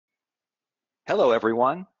Hello,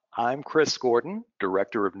 everyone. I'm Chris Gordon,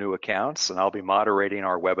 Director of New Accounts, and I'll be moderating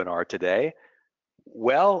our webinar today.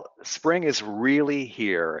 Well, spring is really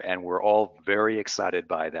here, and we're all very excited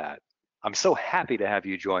by that. I'm so happy to have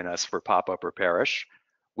you join us for Pop-Up or Perish.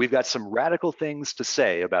 We've got some radical things to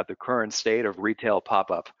say about the current state of retail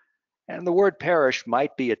pop-up, and the word perish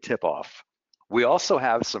might be a tip-off. We also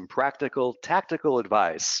have some practical, tactical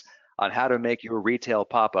advice on how to make your retail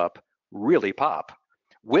pop-up really pop.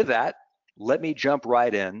 With that, let me jump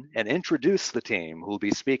right in and introduce the team who will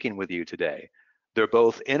be speaking with you today. They're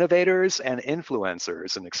both innovators and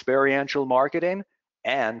influencers in experiential marketing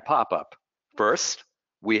and pop-up. First,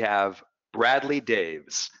 we have Bradley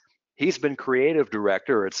Daves. He's been creative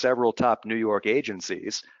director at several top New York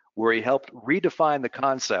agencies where he helped redefine the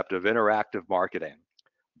concept of interactive marketing.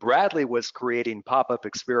 Bradley was creating pop-up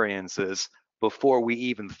experiences before we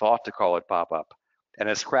even thought to call it pop-up, and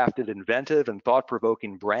has crafted inventive and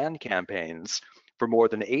thought-provoking brand campaigns for more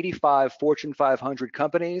than 85 Fortune 500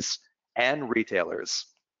 companies and retailers.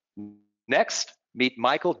 Next, meet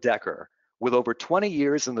Michael Decker. With over 20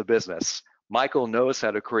 years in the business, Michael knows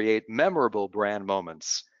how to create memorable brand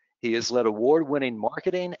moments. He has led award-winning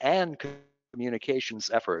marketing and communications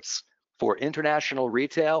efforts for international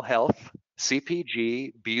retail, health,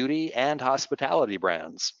 CPG, beauty, and hospitality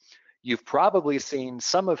brands. You've probably seen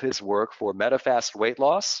some of his work for MetaFast Weight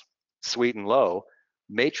Loss, Sweet and Low,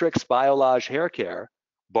 Matrix Biolage Hair Care,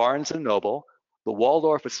 Barnes & Noble, the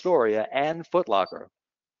Waldorf Astoria, and Foot Locker.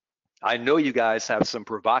 I know you guys have some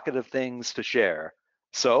provocative things to share,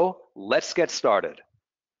 so let's get started.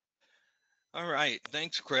 All right,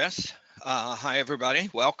 thanks, Chris. Hi, everybody.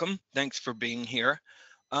 Welcome. Thanks for being here.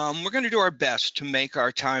 We're going to do our best to make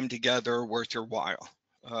our time together worth your while.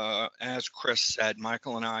 As Chris said,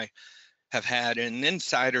 Michael and I have had an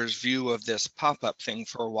insider's view of this pop-up thing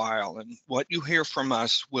for a while, and what you hear from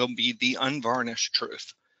us will be the unvarnished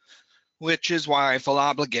truth, which is why I feel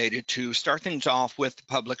obligated to start things off with the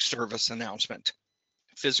public service announcement.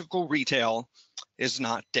 Physical retail is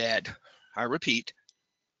not dead. I repeat,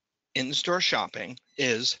 in-store shopping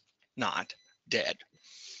is not dead.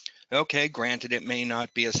 Okay, granted, it may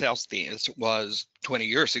not be as healthy as it was 20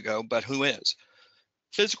 years ago, but who is?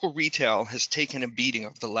 Physical retail has taken a beating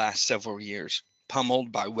over the last several years,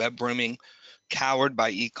 pummeled by web brimming, cowered by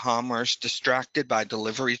e-commerce, distracted by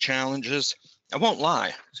delivery challenges. I won't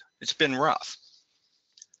lie, it's been rough.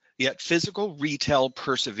 Yet physical retail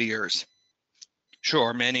perseveres.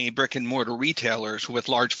 Sure, many brick and mortar retailers with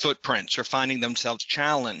large footprints are finding themselves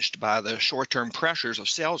challenged by the short-term pressures of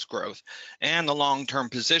sales growth and the long-term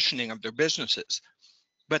positioning of their businesses.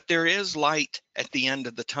 But there is light at the end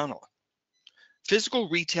of the tunnel. Physical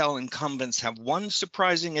retail incumbents have one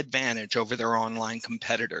surprising advantage over their online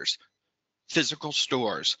competitors: physical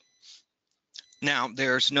stores. Now,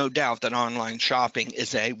 there's no doubt that online shopping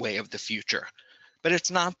is a way of the future, but it's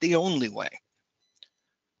not the only way.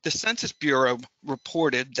 The Census Bureau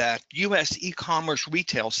reported that U.S. e-commerce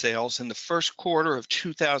retail sales in the first quarter of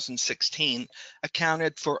 2016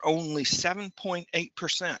 accounted for only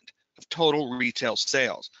 7.8% of total retail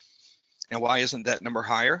sales. Now, why isn't that number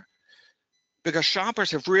higher? Because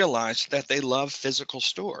shoppers have realized that they love physical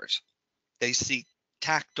stores. They seek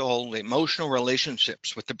tactile, emotional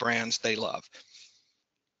relationships with the brands they love.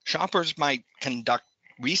 Shoppers might conduct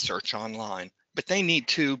research online, but they need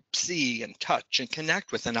to see and touch and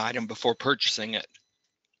connect with an item before purchasing it.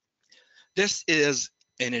 This is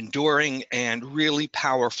an enduring and really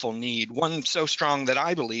powerful need, one so strong that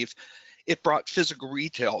I believe it brought physical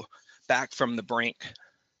retail back from the brink.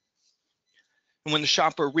 And when the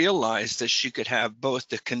shopper realized that she could have both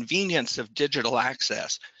the convenience of digital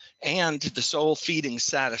access and the soul-feeding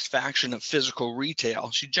satisfaction of physical retail,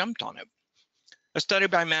 she jumped on it. A study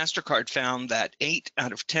by MasterCard found that 8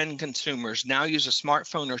 out of 10 consumers now use a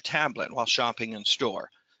smartphone or tablet while shopping in store.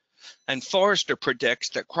 And Forrester predicts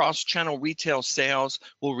that cross-channel retail sales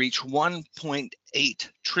will reach 1.8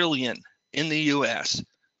 trillion in the US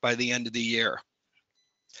by the end of the year.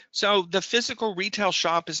 So the physical retail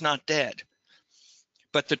shop is not dead,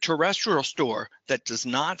 but the terrestrial store that does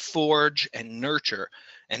not forge and nurture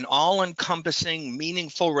an all-encompassing,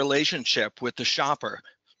 meaningful relationship with the shopper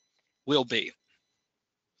will be.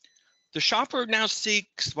 The shopper now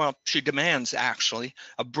seeks, well, she demands actually,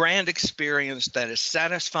 a brand experience that is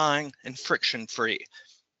satisfying and friction-free.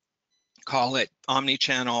 Call it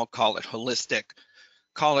omni-channel, call it holistic,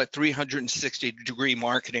 call it 360-degree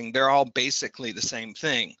marketing. They're all basically the same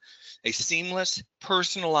thing. A seamless,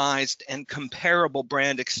 personalized, and comparable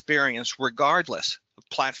brand experience regardless of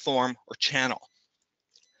platform or channel.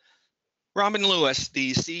 Robin Lewis,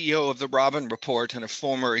 the CEO of the Robin Report and a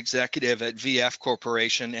former executive at VF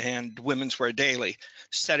Corporation and Women's Wear Daily,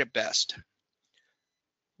 said it best.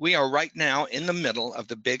 We are right now in the middle of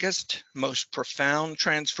the biggest, most profound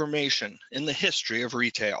transformation in the history of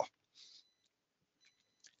retail.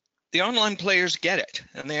 The online players get it,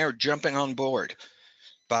 and they are jumping on board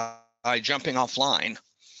by jumping offline.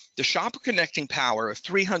 The shopper connecting power of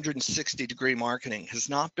 360-degree marketing has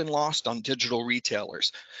not been lost on digital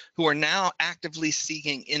retailers who are now actively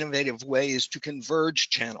seeking innovative ways to converge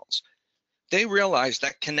channels. They realize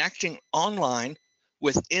that connecting online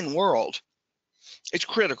with in-world is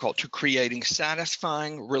critical to creating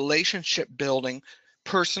satisfying, relationship-building,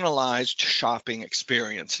 personalized shopping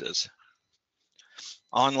experiences.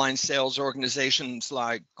 Online sales organizations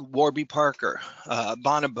like Warby Parker,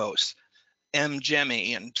 Bonobos,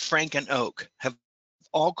 Gemmy, and Frank and Oak have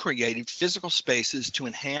all created physical spaces to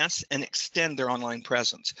enhance and extend their online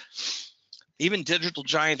presence. Even digital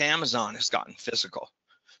giant Amazon has gotten physical.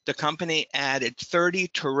 The company added 30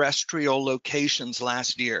 terrestrial locations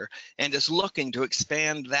last year and is looking to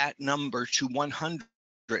expand that number to 100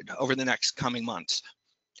 over the next coming months.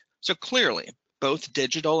 So clearly, both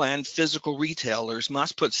digital and physical retailers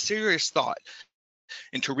must put serious thought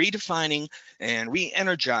into redefining and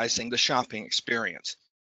re-energizing the shopping experience.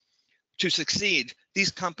 To succeed, these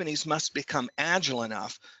companies must become agile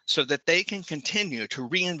enough so that they can continue to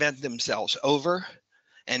reinvent themselves over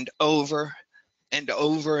and over and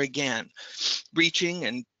over again, reaching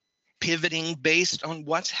and pivoting based on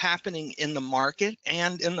what's happening in the market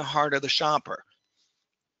and in the heart of the shopper.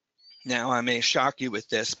 Now, I may shock you with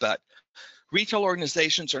this, but retail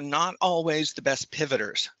organizations are not always the best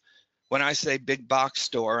pivoters. When I say big box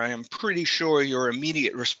store, I am pretty sure your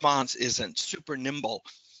immediate response isn't super nimble.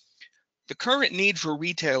 The current need for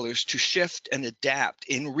retailers to shift and adapt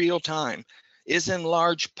in real time is in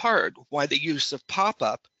large part why the use of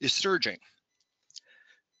pop-up is surging.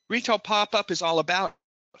 Retail pop-up is all about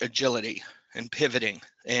agility and pivoting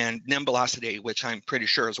and nimblosity, which I'm pretty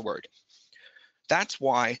sure is a word. That's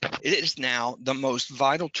why it is now the most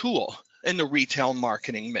vital tool in the retail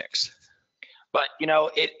marketing mix. But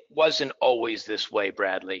it wasn't always this way,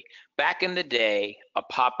 Bradley. Back in the day, a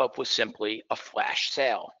pop-up was simply a flash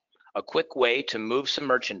sale, a quick way to move some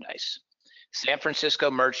merchandise. San Francisco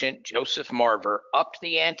merchant Joseph Marver upped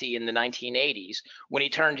the ante in the 1980s when he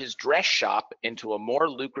turned his dress shop into a more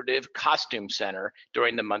lucrative costume center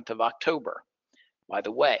during the month of October. By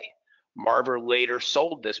the way, Marver later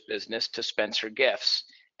sold this business to Spencer Gifts,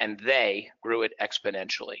 and they grew it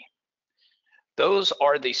exponentially. Those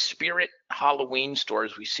are the spirit Halloween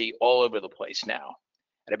stores we see all over the place now.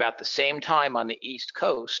 At about the same time on the East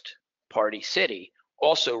Coast, Party City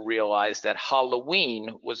also realized that Halloween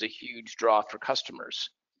was a huge draw for customers.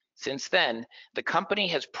 Since then, the company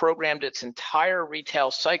has programmed its entire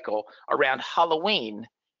retail cycle around Halloween,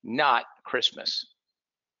 not Christmas.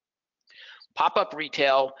 Pop-up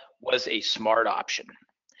retail was a smart option,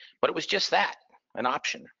 but it was just that, an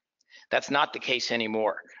option. That's not the case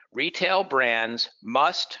anymore. Retail brands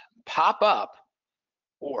must pop up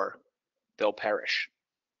or they'll perish.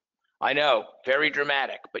 I know, very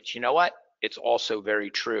dramatic, but you know what? It's also very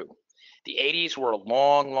true. The 80s were a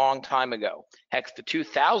long, long time ago. Heck, the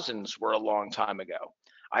 2000s were a long time ago.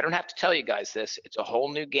 I don't have to tell you guys this. It's a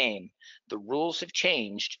whole new game. The rules have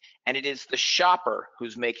changed, and it is the shopper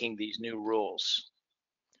who's making these new rules.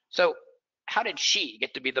 So how did she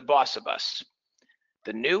get to be the boss of us?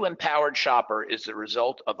 The new empowered shopper is the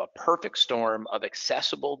result of a perfect storm of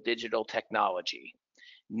accessible digital technology,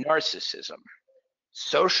 narcissism,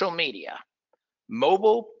 social media,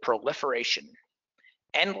 mobile proliferation,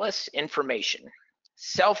 endless information,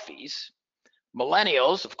 selfies,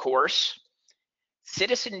 millennials, of course,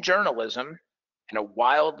 citizen journalism, and a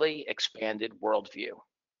wildly expanded worldview.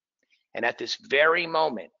 And at this very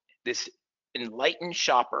moment, this enlightened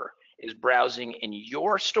shopper is browsing in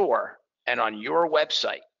your store and on your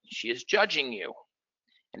website. She is judging you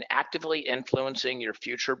and actively influencing your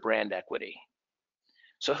future brand equity.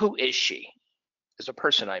 So who is she? As a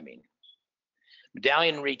person, I mean.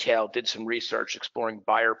 Medallion Retail did some research exploring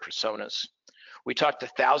buyer personas. We talked to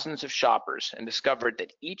thousands of shoppers and discovered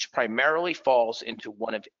that each primarily falls into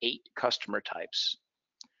one of 8 customer types.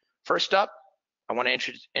 First up, I want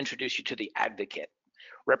to introduce you to the advocate,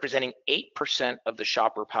 representing 8% of the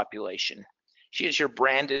shopper population. She is your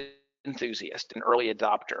brand enthusiast, an early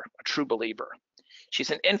adopter, a true believer. She's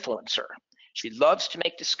an influencer. She loves to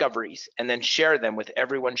make discoveries and then share them with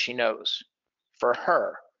everyone she knows. For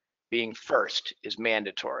her, being first is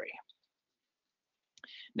mandatory.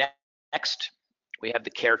 Next, we have the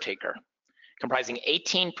caretaker. comprising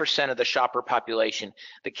 18% of the shopper population,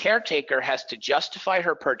 the caretaker has to justify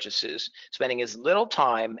her purchases, spending as little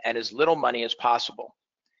time and as little money as possible.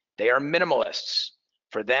 They are minimalists.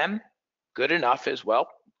 For them, good enough is, well,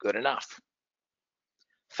 good enough.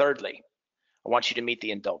 Thirdly, I want you to meet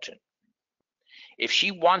the indulgent. If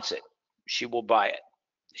she wants it, she will buy it.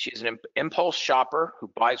 She's an impulse shopper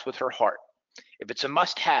who buys with her heart. If it's a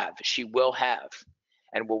must-have, she will have,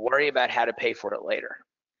 and will worry about how to pay for it later.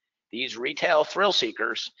 These retail thrill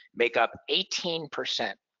seekers make up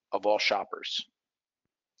 18% of all shoppers.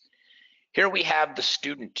 Here we have the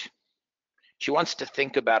student. She wants to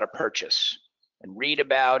think about a purchase and read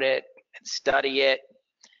about it and study it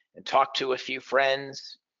and talk to a few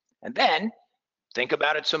friends and then think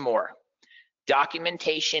about it some more.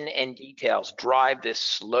 Documentation and details drive this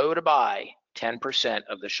slow to buy 10%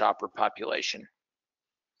 of the shopper population.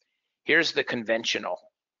 Here's the conventional,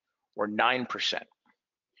 or 9%.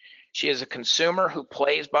 She is a consumer who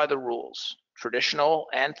plays by the rules, traditional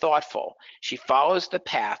and thoughtful. She follows the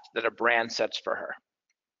path that a brand sets for her.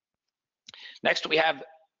 Next, we have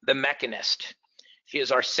the mechanist. She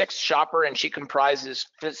is our sixth shopper, and she comprises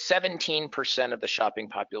 17% of the shopping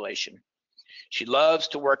population. She loves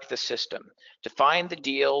to work the system, to find the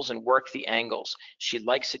deals and work the angles. She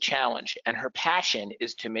likes a challenge, and her passion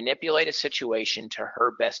is to manipulate a situation to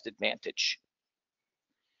her best advantage.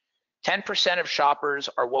 10% of shoppers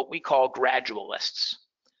are what we call gradualists,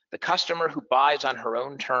 the customer who buys on her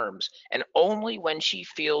own terms and only when she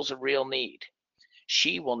feels a real need.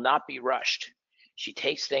 She will not be rushed. She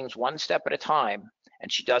takes things one step at a time,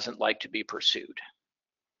 and she doesn't like to be pursued.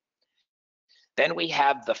 Then we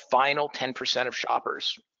have the final 10% of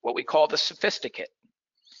shoppers, what we call the sophisticate.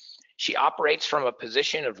 She operates from a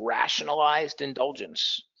position of rationalized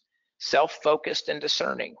indulgence, self-focused and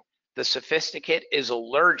discerning. The sophisticate is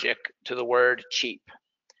allergic to the word cheap.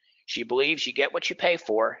 She believes you get what you pay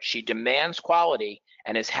for, she demands quality,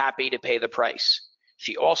 and is happy to pay the price.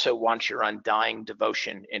 She also wants your undying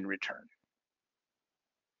devotion in return.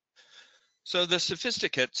 So the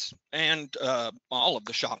sophisticates and all of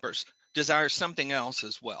the shoppers desire something else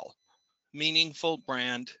as well, meaningful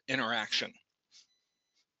brand interaction.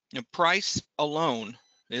 Now, price alone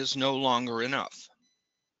is no longer enough.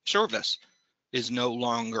 Service is no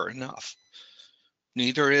longer enough.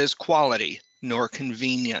 Neither is quality nor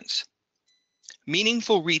convenience.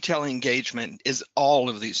 Meaningful retail engagement is all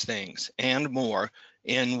of these things and more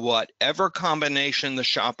in whatever combination the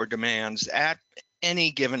shopper demands at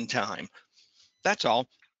any given time. That's all.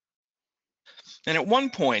 And at one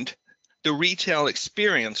point, the retail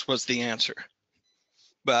experience was the answer.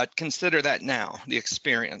 But consider that now, the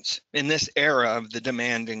experience, in this era of the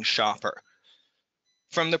demanding shopper.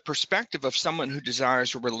 From the perspective of someone who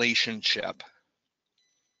desires a relationship,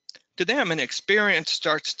 to them, an experience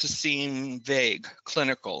starts to seem vague,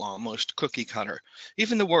 clinical, almost cookie cutter.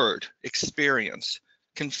 Even the word experience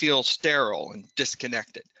can feel sterile and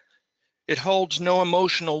disconnected. It holds no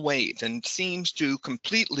emotional weight and seems to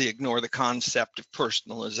completely ignore the concept of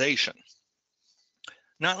personalization.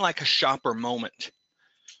 Not like a shopper moment.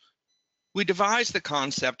 We devised the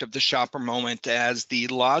concept of the shopper moment as the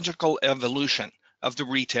logical evolution of the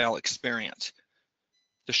retail experience.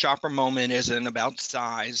 The shopper moment isn't about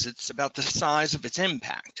size, it's about the size of its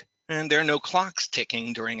impact. And there are no clocks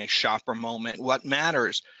ticking during a shopper moment. What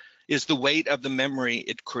matters is the weight of the memory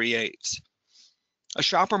it creates. A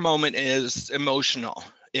shopper moment is emotional,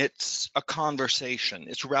 it's a conversation,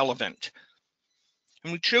 it's relevant.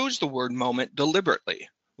 And we chose the word moment deliberately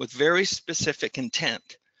with very specific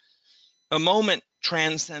intent. A moment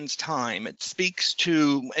transcends time. It speaks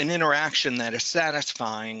to an interaction that is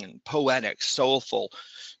satisfying and poetic, soulful,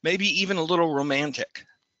 maybe even a little romantic.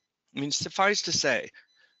 I mean, suffice to say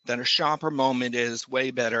that a shopper moment is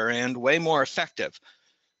way better and way more effective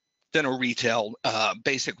than a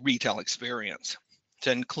basic retail experience.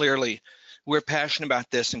 And clearly, we're passionate about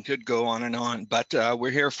this and could go on and on, but we're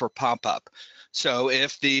here for pop-up. So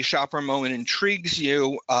if the shopper moment intrigues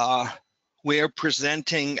you, we're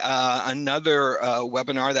presenting another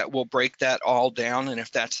webinar that will break that all down. And if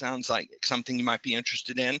that sounds like something you might be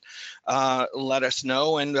interested in, let us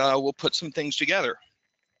know and we'll put some things together.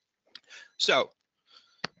 So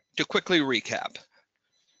to quickly recap,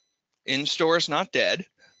 in-store is not dead.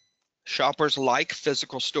 Shoppers like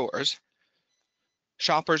physical stores.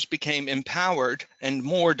 Shoppers became empowered and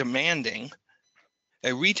more demanding.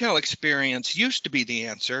 A retail experience used to be the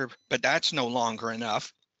answer, but that's no longer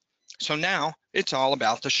enough. So now it's all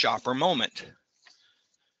about the shopper moment.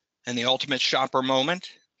 And the ultimate shopper moment,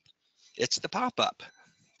 it's the pop-up.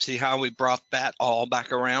 See how we brought that all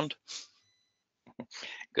back around?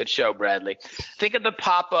 Good show, Bradley. Think of the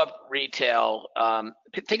pop-up retail,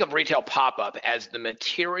 think of retail pop-up as the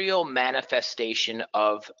material manifestation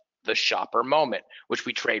of the shopper moment, which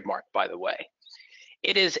we trademarked, by the way.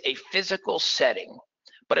 It is a physical setting,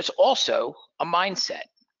 but it's also a mindset.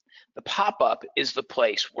 The pop-up is the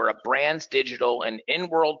place where a brand's digital and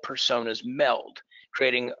in-world personas meld,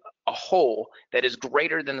 creating a whole that is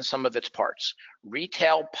greater than the sum of its parts.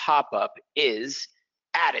 Retail pop-up is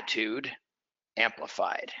attitude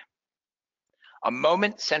amplified. A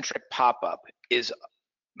moment-centric pop-up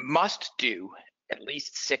must do at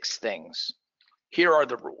least 6 things. Here are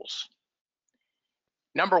the rules.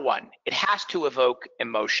 Number 1, it has to evoke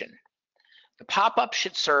emotion. The pop-up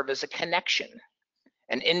should serve as a connection,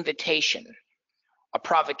 an invitation, a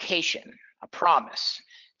provocation, a promise.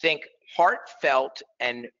 Think heartfelt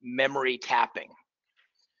and memory tapping.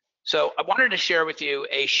 So I wanted to share with you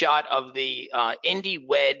a shot of the Indie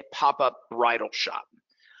Wed pop-up bridal shop.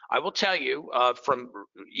 I will tell you from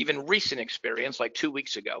even recent experience, like 2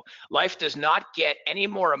 weeks ago, life does not get any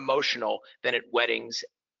more emotional than at weddings,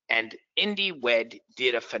 and Indie Wed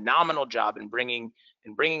did a phenomenal job in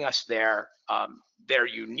bringing us there. Their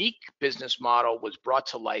unique business model was brought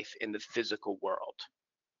to life in the physical world.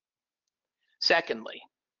 Secondly,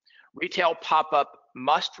 retail pop-up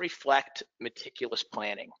must reflect meticulous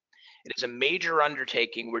planning. It is a major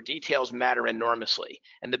undertaking where details matter enormously,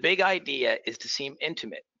 and the big idea is to seem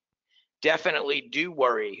intimate. Definitely do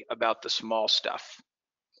worry about the small stuff.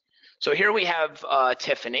 So here we have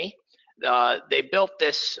Tiffany. They built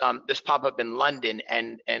this pop-up in London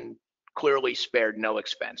and clearly spared no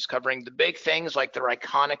expense, covering the big things like their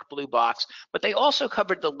iconic blue box, but they also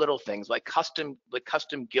covered the little things like custom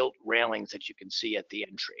gilt railings that you can see at the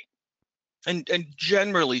entry. And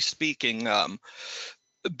generally speaking,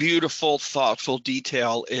 beautiful, thoughtful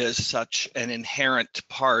detail is such an inherent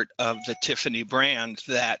part of the Tiffany brand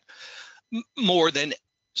that more than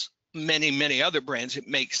many other brands, it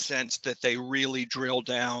makes sense that they really drill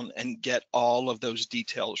down and get all of those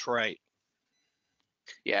details right.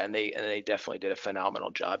 Yeah, and they definitely did a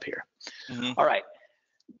phenomenal job here. Mm-hmm. All right.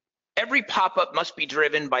 Every pop-up must be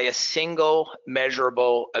driven by a single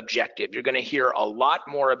measurable objective. You're going to hear a lot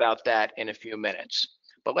more about that in a few minutes.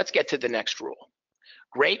 But let's get to the next rule.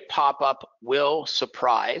 Great pop-up will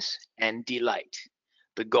surprise and delight.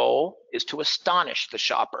 The goal is to astonish the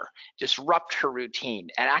shopper, disrupt her routine,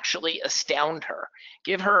 and actually astound her.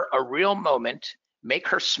 Give her a real moment, make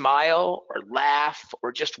her smile or laugh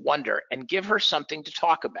or just wonder, and give her something to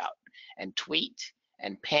talk about and tweet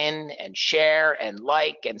and pin and share and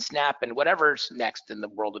like and snap and whatever's next in the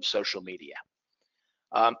world of social media.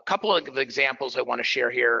 A couple of examples I want to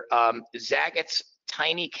share here. Zagat's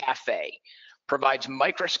Tiny Cafe provides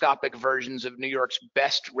microscopic versions of New York's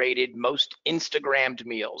best rated, most Instagrammed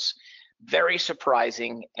meals. Very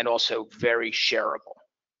surprising and also very shareable.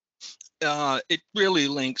 It really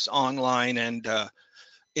links online and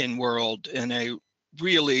in world in a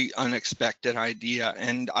really unexpected idea.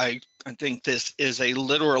 And I think this is a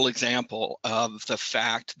literal example of the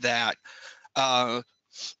fact that a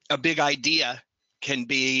big idea can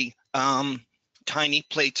be tiny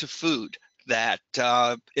plates of food, that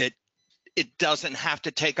it doesn't have to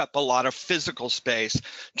take up a lot of physical space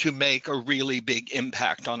to make a really big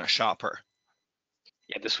impact on a shopper.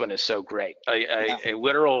 Yeah, this one is so great. A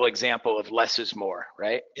literal example of less is more,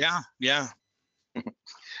 right? Yeah.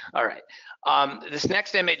 All right. This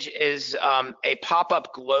next image is a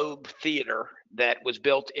pop-up globe theater that was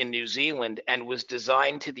built in New Zealand and was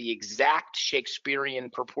designed to the exact Shakespearean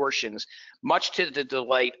proportions, much to the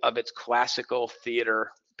delight of its classical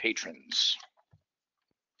theater patrons.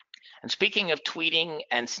 And speaking of tweeting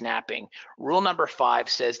and snapping, rule number 5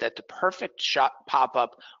 says that the perfect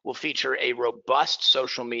pop-up will feature a robust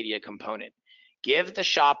social media component. Give the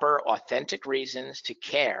shopper authentic reasons to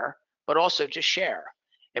care, but also to share.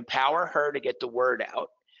 Empower her to get the word out.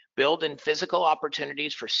 Build in physical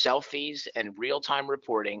opportunities for selfies and real-time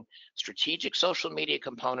reporting. Strategic social media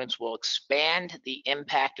components will expand the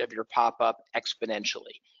impact of your pop-up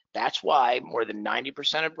exponentially. That's why more than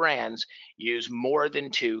 90% of brands use more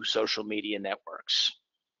than 2 social media networks.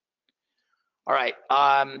 All right,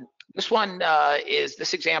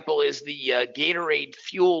 this example is the Gatorade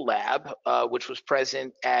Fuel Lab, which was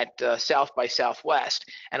present at South by Southwest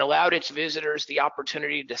and allowed its visitors the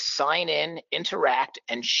opportunity to sign in, interact,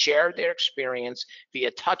 and share their experience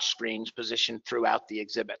via touchscreens positioned throughout the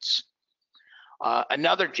exhibits.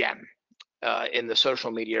 Another gem in the social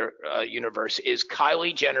media universe is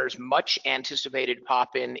Kylie Jenner's much anticipated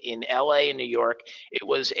pop-in LA and New York. It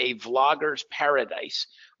was a vlogger's paradise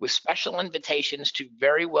with special invitations to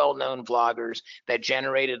very well-known vloggers that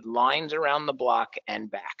generated lines around the block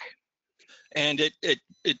and back. And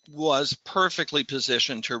it was perfectly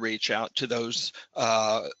positioned to reach out to those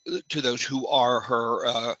who are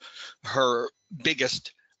her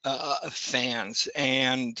biggest fans,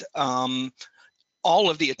 and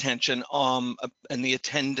all of the attention and the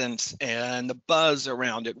attendance and the buzz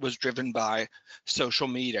around it was driven by social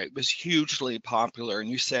media. It was hugely popular. And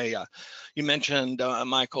you mentioned,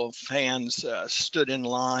 Michael, fans stood in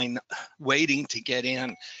line waiting to get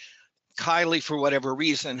in. Kylie, for whatever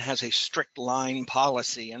reason, has a strict line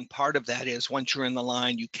policy, and part of that is once you're in the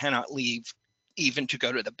line, you cannot leave even to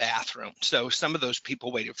go to the bathroom. So some of those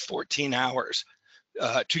people waited 14 hours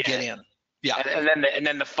to get in. Yeah. And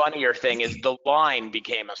then the funnier thing is the line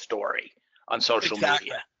became a story on social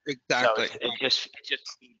media. Exactly. So it just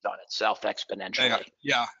feeds on itself exponentially.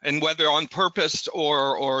 Yeah. And whether on purpose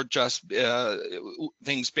or just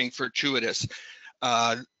things being fortuitous,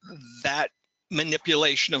 that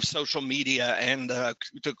manipulation of social media and the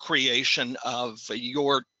creation of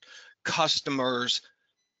your customers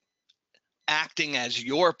acting as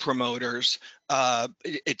your promoters,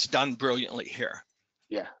 it's done brilliantly here.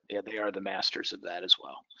 Yeah, they are the masters of that as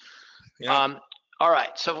well. Yeah. All right,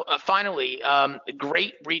 so finally,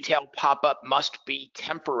 great retail pop-up must be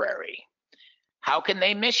temporary. How can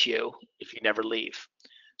they miss you if you never leave?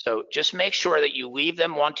 So just make sure that you leave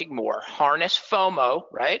them wanting more. Harness FOMO,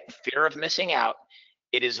 right? Fear of missing out.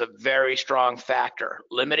 It is a very strong factor.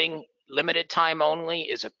 Limited time only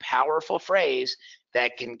is a powerful phrase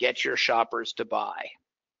that can get your shoppers to buy.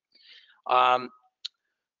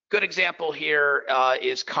 Good example here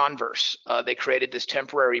is Converse. They created this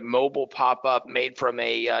temporary mobile pop-up made from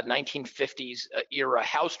a 1950s era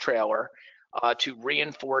house trailer to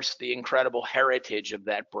reinforce the incredible heritage of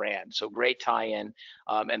that brand. So great tie-in,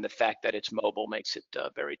 and the fact that it's mobile makes it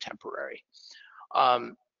very temporary.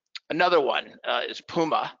 Another one is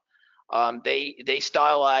Puma. They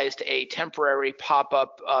stylized a temporary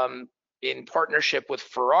pop-up in partnership with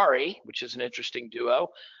Ferrari, which is an interesting duo,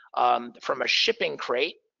 from a shipping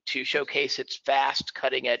crate to showcase its fast,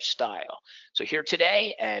 cutting-edge style. So here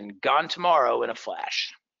today and gone tomorrow in a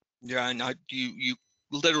flash. Yeah, and you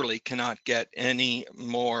literally cannot get any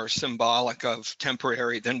more symbolic of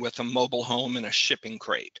temporary than with a mobile home and a shipping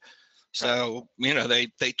crate. So,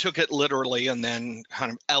 they took it literally and then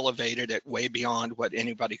kind of elevated it way beyond what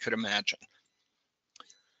anybody could imagine.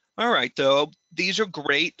 All right, though, these are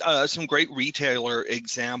great, some great retailer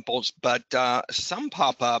examples, but some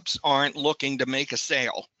pop-ups aren't looking to make a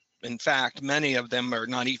sale. In fact, many of them are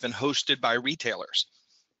not even hosted by retailers.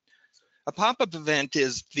 A pop-up event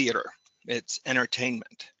is theater. It's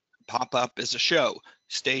entertainment. Pop-up is a show,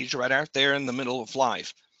 staged right out there in the middle of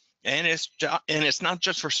life. And it's not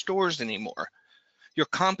just for stores anymore. Your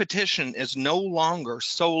competition is no longer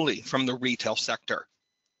solely from the retail sector.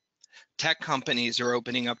 Tech companies are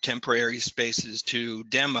opening up temporary spaces to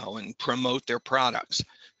demo and promote their products,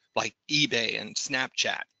 like eBay and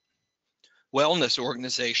Snapchat. Wellness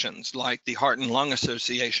organizations like the Heart and Lung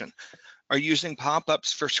Association are using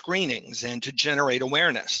pop-ups for screenings and to generate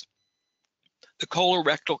awareness. The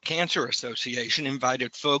Colorectal Cancer Association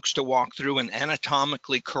invited folks to walk through an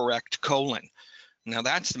anatomically correct colon. Now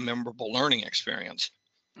that's a memorable learning experience.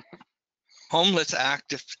 Homeless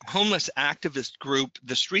activist group,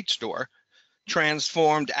 The Street Store,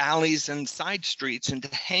 transformed alleys and side streets into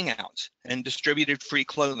hangouts and distributed free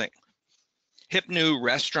clothing. Hip new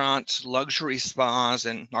restaurants, luxury spas,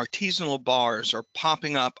 and artisanal bars are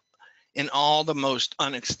popping up in all the most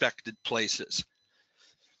unexpected places.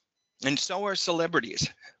 And so are celebrities.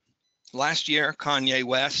 Last year, Kanye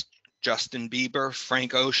West, Justin Bieber,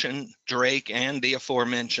 Frank Ocean, Drake, and the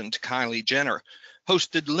aforementioned Kylie Jenner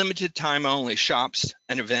hosted limited time only shops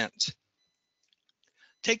and events.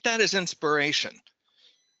 Take that as inspiration.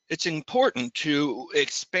 It's important to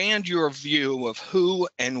expand your view of who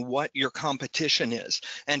and what your competition is,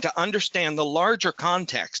 and to understand the larger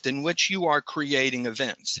context in which you are creating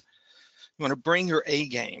events. You want to bring your A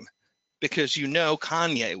game, because you know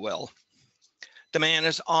Kanye will. The man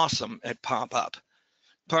is awesome at pop-up,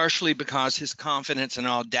 partially because his confidence and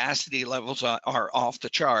audacity levels are off the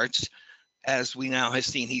charts. As we now have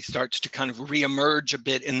seen, he starts to kind of reemerge a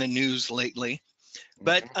bit in the news lately.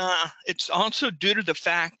 But it's also due to the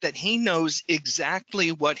fact that he knows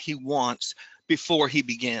exactly what he wants before he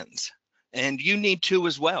begins. And you need to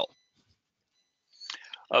as well.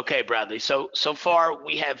 Okay, Bradley. So far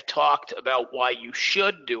we have talked about why you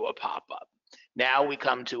should do a pop-up. Now we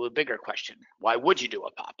come to a bigger question. Why would you do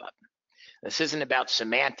a pop-up? This isn't about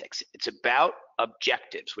semantics. It's about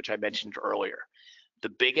objectives, which I mentioned earlier. The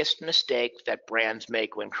biggest mistake that brands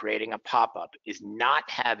make when creating a pop-up is not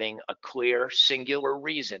having a clear, singular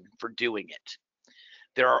reason for doing it.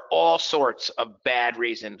 There are all sorts of bad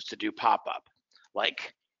reasons to do pop-up,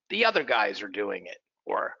 like the other guys are doing it,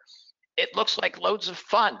 or it looks like loads of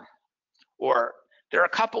fun, or there are a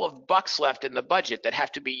couple of bucks left in the budget that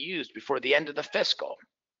have to be used before the end of the fiscal,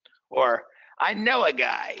 or I know a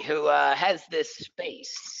guy who has this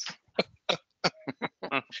space.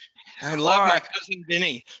 I love Or, my cousin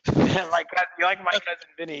Vinny. you like my cousin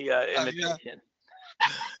Vinny imitation.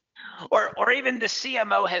 Or even the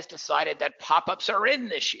CMO has decided that pop-ups are in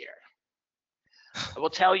this year. I will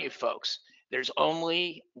tell you, folks, there's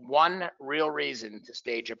only one real reason to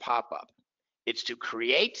stage a pop-up. It's to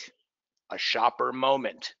create a shopper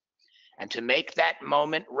moment. And to make that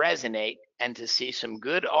moment resonate and to see some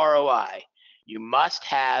good ROI, you must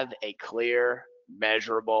have a clear,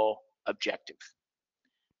 measurable objective.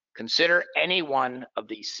 Consider any one of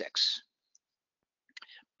these 6.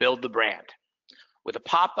 Build the brand. With a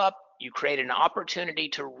pop-up, you create an opportunity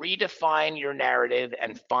to redefine your narrative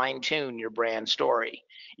and fine-tune your brand story.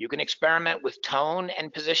 You can experiment with tone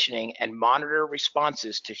and positioning and monitor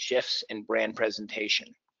responses to shifts in brand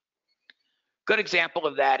presentation. Good example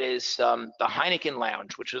of that is the Heineken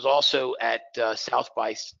Lounge, which was also at South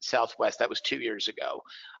by Southwest. That was 2 years ago.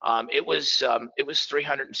 It was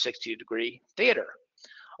 360-degree theater,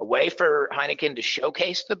 a way for Heineken to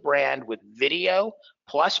showcase the brand with video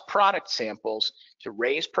plus product samples to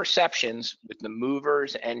raise perceptions with the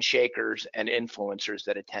movers and shakers and influencers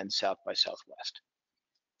that attend South by Southwest.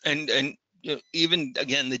 And you know, even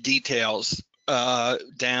again, the details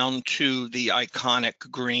down to the iconic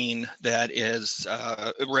green that is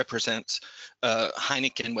represents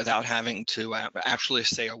Heineken without having to actually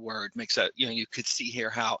say a word makes that, you know, you could see here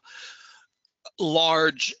how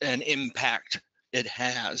large an impact it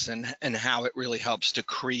has and how it really helps to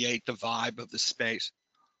create the vibe of the space.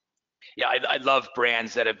 Yeah, I love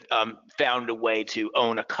brands that have found a way to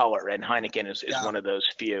own a color, and Heineken is one of those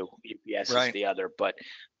few. UPS is the other, but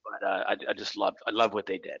I just love what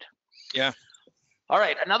they did. Yeah. All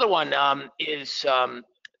right, another one is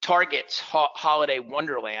Target's Holiday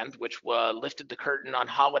Wonderland, which lifted the curtain on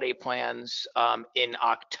holiday plans in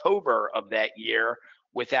October of that year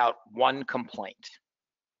without one complaint.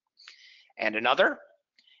 And another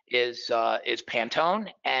is Pantone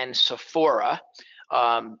and Sephora.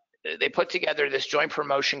 They put together this joint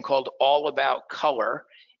promotion called All About Color,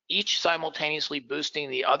 each simultaneously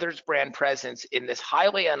boosting the other's brand presence in this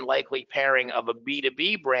highly unlikely pairing of a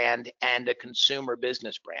B2B brand and a consumer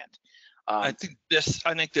business brand. I think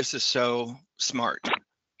this is so smart.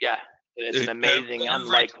 Yeah, it's an amazing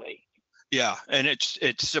unlikely. Yeah, and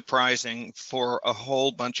it's surprising for a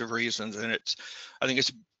whole bunch of reasons, and I think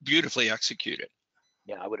it's beautifully executed.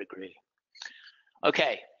 Yeah, I would agree.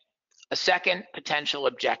 Okay, a second potential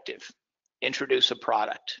objective: introduce a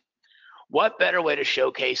product. What better way to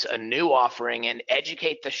showcase a new offering and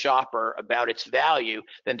educate the shopper about its value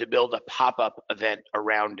than to build a pop-up event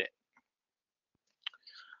around it?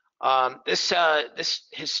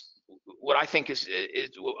 What I think is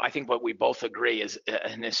I think what we both agree is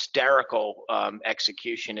an hysterical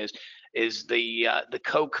execution is the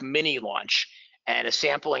Coke mini launch, and a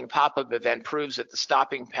sampling pop-up event proves that the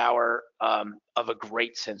stopping power of a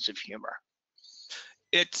great sense of humor.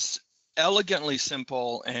 It's elegantly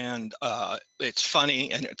simple, and it's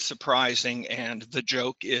funny, and it's surprising, and the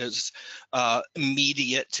joke is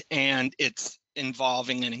immediate, and it's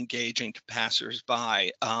involving and engaging to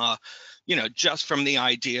passersby. You know, just from the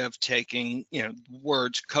idea of taking, you know,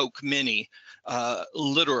 words Coke mini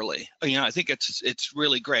literally. You know, I think it's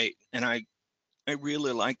really great, and I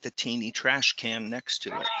really like the teeny trash can next to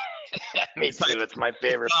it. Me too. It's my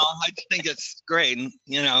favorite. Well, I think it's great, and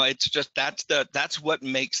you know, it's just that's what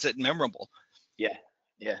makes it memorable. Yeah,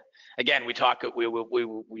 yeah. Again, we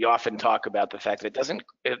often talk about the fact that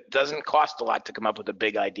it doesn't cost a lot to come up with a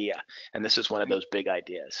big idea, and this is one of those big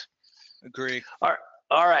ideas. Agree.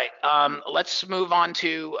 All right. Let's move on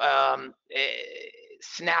to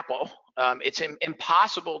Snapple. It's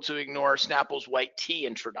impossible to ignore Snapple's white tea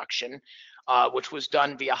introduction, which was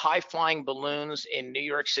done via high-flying balloons in New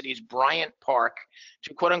York City's Bryant Park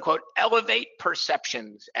to quote-unquote elevate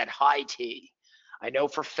perceptions at high tea. I know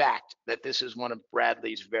for fact that this is one of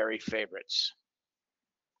Bradley's very favorites.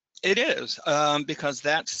 It is, because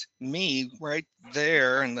that's me right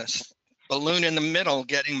there in this balloon in the middle,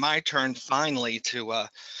 getting my turn finally to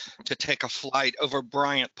take a flight over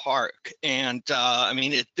Bryant Park. And I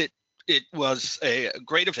mean, it was a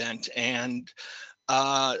great event, and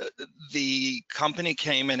the company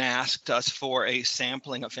came and asked us for a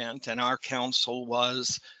sampling event, and our counsel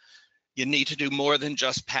was, You need to do more than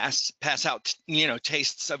just pass out,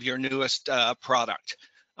 tastes of your newest product.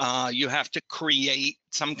 You have to create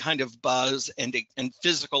some kind of buzz and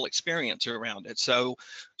physical experience around it. So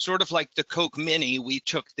sort of like the Coke Mini, we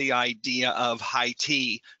took the idea of high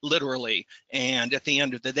tea literally, and at the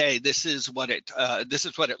end of the day, this is what it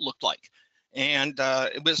looked like. And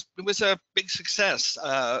it was a big success.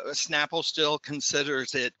 Snapple still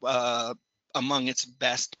considers it among its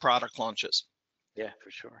best product launches. Yeah,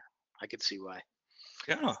 for sure. I could see why.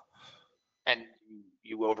 Yeah. And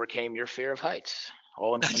you overcame your fear of heights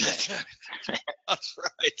all in one day. That's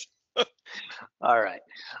right. All right.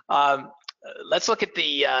 Let's look at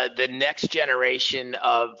the next generation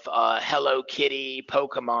of Hello Kitty,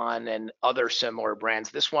 Pokemon, and other similar brands.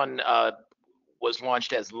 This one was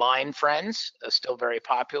launched as Line Friends, still very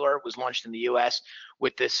popular. It was launched in the US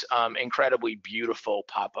with this incredibly beautiful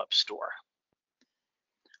pop-up store.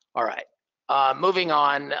 All right. Moving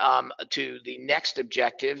on to the next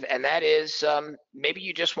objective, and that is maybe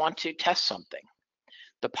you just want to test something.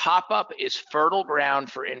 The pop-up is fertile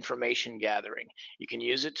ground for information gathering. You can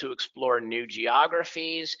use it to explore new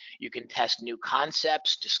geographies, you can test new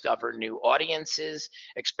concepts, discover new audiences,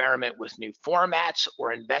 experiment with new formats,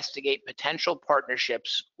 or investigate potential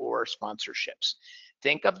partnerships or sponsorships.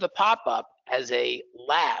 Think of the pop-up as a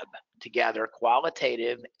lab to gather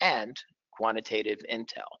qualitative and quantitative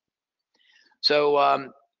intel.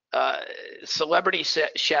 So celebrity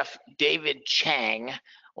chef David Chang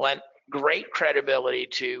lent great credibility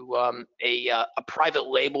to a private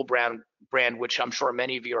label brand, which I'm sure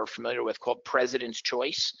many of you are familiar with, called President's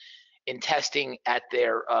Choice, in testing at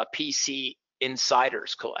their PC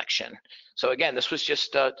Insiders collection. So again, this was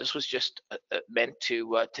just meant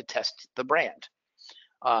to test the brand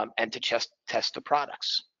and to just test the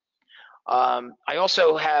products. I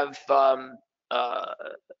also have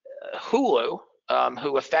Hulu,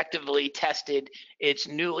 who effectively tested its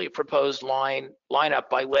newly proposed lineup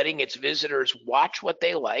by letting its visitors watch what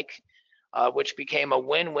they like, which became a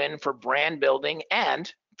win-win for brand building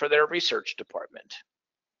and for their research department.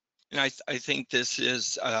 And I think this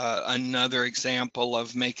is another example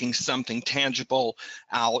of making something tangible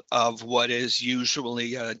out of what is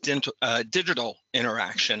usually a digital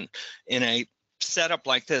interaction. In a setup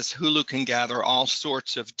like this, Hulu can gather all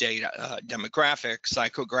sorts of data, demographic,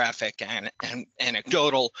 psychographic, and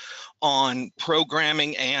anecdotal on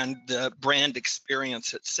programming and the brand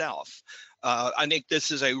experience itself. I think this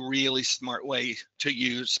is a really smart way to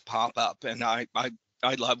use pop-up, and I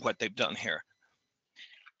love what they've done here.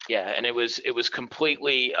 Yeah, and it was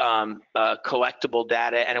completely collectible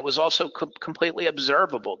data, and it was also completely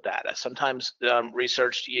observable data. Sometimes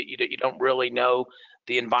research, you don't really know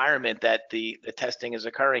the environment that the testing is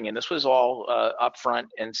occurring in. This was all upfront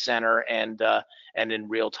and center and in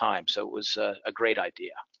real time. So it was a great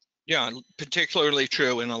idea. Yeah, particularly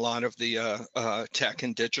true in a lot of the tech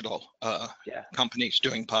and digital companies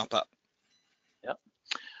doing pop-up. Yep.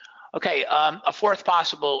 Okay, a fourth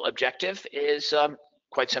possible objective is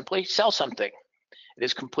quite simply sell something. It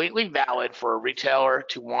is completely valid for a retailer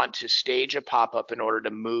to want to stage a pop-up in order to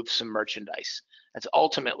move some merchandise. That's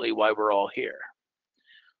ultimately why we're all here.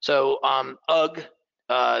 So UGG,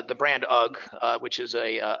 the brand UGG, which is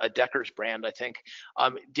a Deckers brand, I think,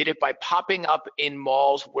 did it by popping up in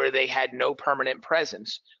malls where they had no permanent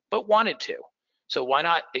presence, but wanted to. So why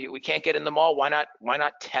not? We can't get in the mall. Why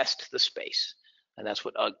not test the space? And that's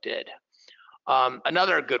what UGG did.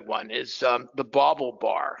 Another good one is the Bauble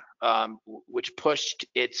Bar, which pushed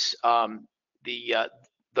its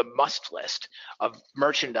the must list of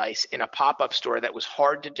merchandise in a pop-up store that was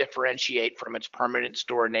hard to differentiate from its permanent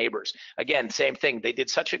store neighbors. Again, same thing. They did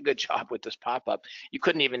such a good job with this pop-up, you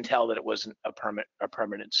couldn't even tell that it wasn't a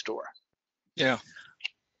permanent store. Yeah.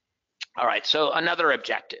 All right. So another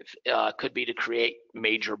objective could be to create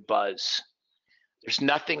major buzz. There's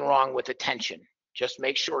nothing wrong with attention. Just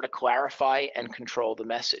make sure to clarify and control the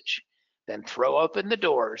message. Then throw open the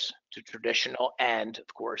doors to traditional and,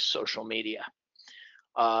 of course, social media.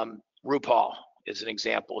 RuPaul is an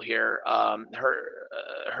example here.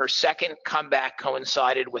 Her second comeback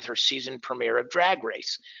coincided with her season premiere of Drag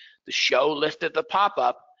Race. The show lifted the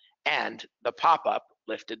pop-up, and the pop-up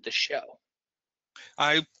lifted the show.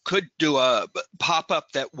 I could do a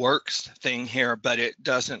pop-up that works thing here, but it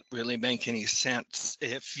doesn't really make any sense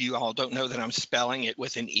if you all don't know that I'm spelling it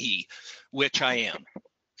with an E, which I am.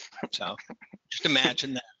 So just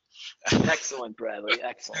imagine that. Excellent, Bradley.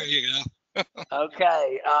 Excellent. There you go.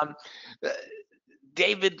 Okay.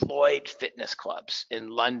 David Lloyd Fitness Clubs in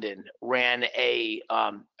London ran a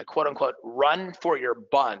quote-unquote run for your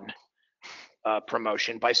bun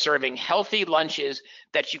promotion by serving healthy lunches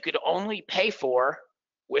that you could only pay for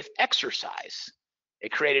with exercise.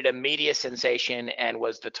 It created a media sensation and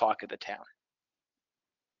was the talk of the town.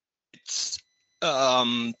 It's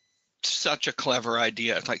such a clever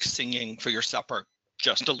idea. It's like singing for your supper,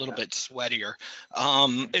 just a little bit sweatier.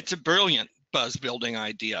 It's a brilliant buzz building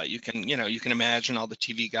idea. You can imagine all the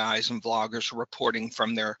TV guys and vloggers reporting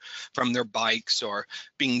from their bikes or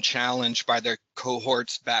being challenged by their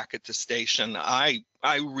cohorts back at the station. I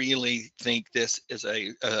really think this is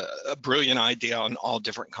a brilliant idea on all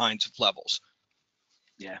different kinds of levels.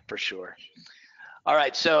 Yeah, for sure. All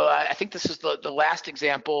right, so I think this is the last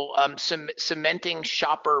example, cementing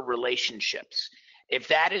shopper relationships. If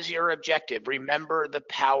that is your objective, remember the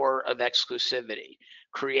power of exclusivity.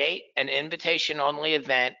 Create an invitation-only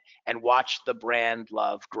event and watch the brand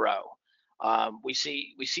love grow. We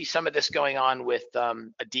see some of this going on with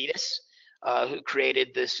Adidas, who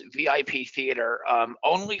created this VIP theater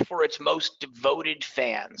only for its most devoted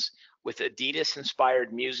fans, with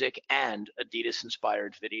Adidas-inspired music and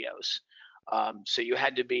Adidas-inspired videos. So you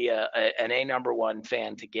had to be an #1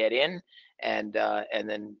 fan to get in, and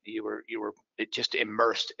then you were just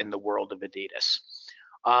immersed in the world of Adidas.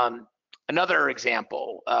 Another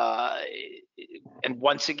example, and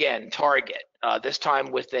once again, Target. This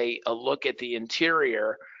time with a look at the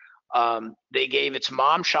interior. They gave its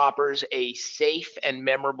mom shoppers a safe and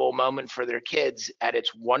memorable moment for their kids at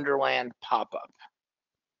its Wonderland pop-up.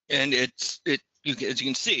 And as you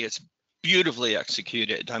can see, it's beautifully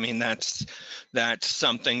executed. I mean, that's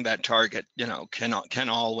something that Target, can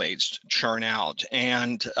always churn out.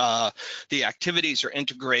 And the activities are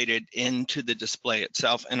integrated into the display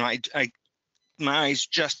itself. And my eyes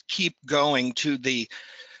just keep going to the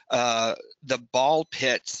ball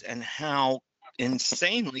pits and how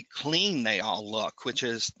insanely clean they all look, which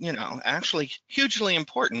is, actually hugely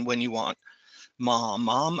important when you want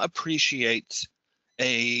mom appreciates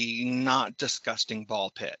a not disgusting ball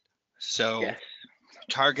pit. So yes.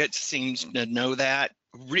 Target seems to know that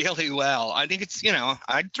really well. I think it's,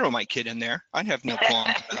 I'd throw my kid in there. I'd have no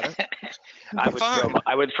qualms about it.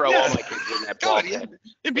 I would throw all my kids in that ball pit.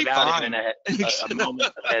 It'd be fine. Even a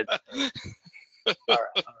moment of all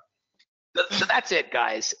right. So that's it,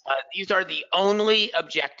 guys. These are the only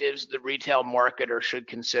objectives the retail marketer should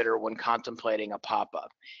consider when contemplating a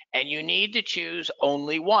pop-up. And you need to choose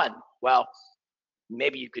only one. Well,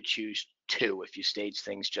 maybe you could choose two if you stage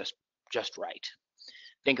things just right.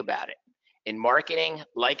 Think about it. In marketing,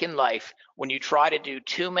 like in life, when you try to do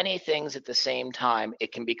too many things at the same time,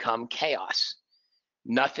 it can become chaos.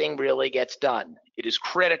 Nothing really gets done. It is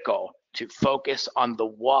critical to focus on the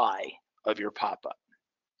why of your pop-up.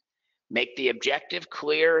 Make the objective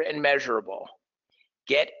clear and measurable.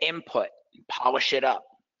 Get input, polish it up,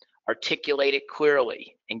 articulate it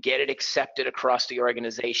clearly, and get it accepted across the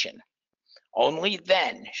organization. Only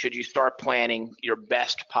then should you start planning your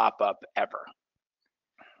best pop-up ever.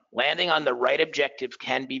 Landing on the right objective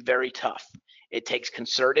can be very tough. It takes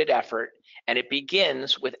concerted effort, and it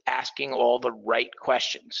begins with asking all the right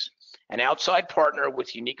questions. An outside partner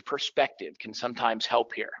with unique perspective can sometimes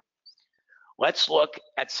help here. Let's look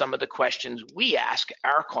at some of the questions we ask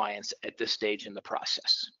our clients at this stage in the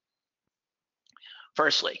process.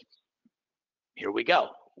 Firstly, here we go.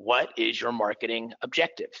 What is your marketing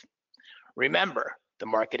objective? Remember, the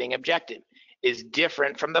marketing objective is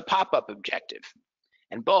different from the pop-up objective,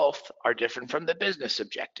 and both are different from the business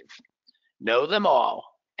objective. Know them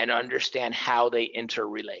all and understand how they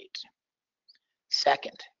interrelate.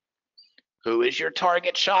 Second, who is your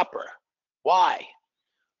target shopper? Why?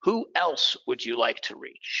 Who else would you like to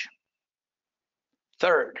reach?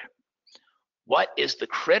 Third, what is the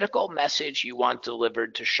critical message you want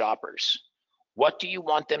delivered to shoppers? What do you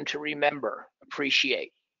want them to remember,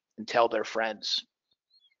 appreciate, and tell their friends?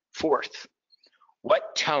 Fourth,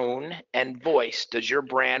 what tone and voice does your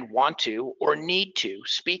brand want to or need to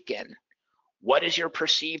speak in? What is your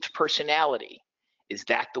perceived personality? Is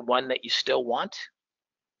that the one that you still want?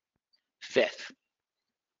 Fifth,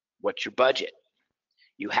 what's your budget?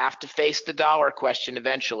 You have to face the dollar question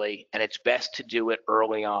eventually, and it's best to do it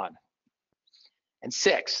early on. And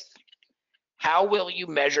sixth, how will you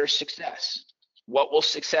measure success? What will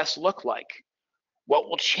success look like? What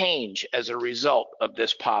will change as a result of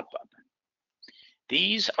this pop-up?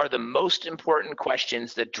 These are the most important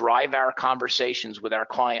questions that drive our conversations with our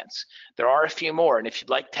clients. There are a few more, and if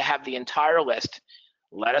you'd like to have the entire list,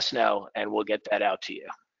 let us know and we'll get that out to you.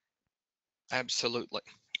 Absolutely.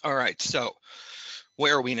 All right, so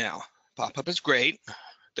where are we now? Pop-up is great.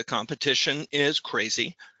 The competition is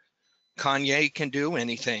crazy. Kanye can do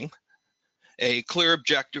anything. A clear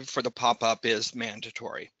objective for the pop-up is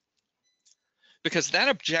mandatory, because that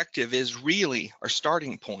objective is really our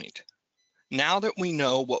starting point. Now that we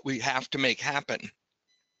know what we have to make happen,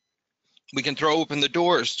 we can throw open the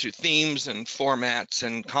doors to themes and formats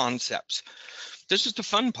and concepts. This is the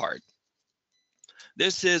fun part.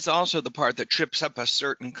 This is also the part that trips up a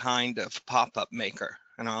certain kind of pop-up maker,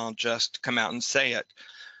 and I'll just come out and say it.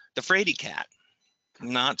 The fraidy cat.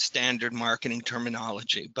 Not standard marketing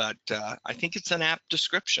terminology, but I think it's an apt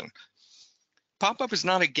description. Pop-up is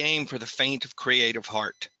not a game for the faint of creative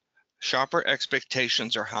heart. Shopper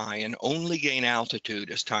expectations are high and only gain altitude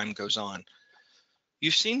as time goes on.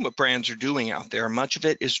 You've seen what brands are doing out there. Much of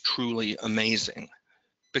it is truly amazing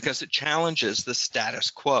because it challenges the status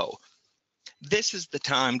quo. This is the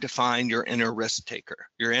time to find your inner risk taker,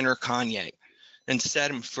 your inner Kanye, and set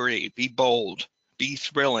him free. Be bold, be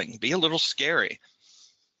thrilling, be a little scary.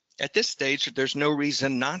 At this stage, there's no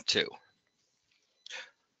reason not to. I'm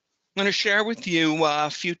going to share with you a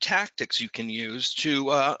few tactics you can use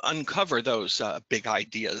to uncover those big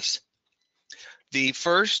ideas. The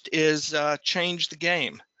first is change the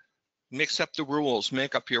game. Mix up the rules,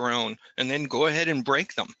 make up your own, and then go ahead and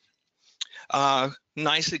break them.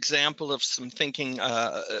 Nice example of some thinking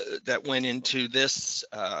that went into this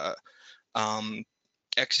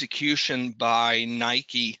execution by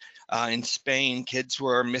Nike in Spain. Kids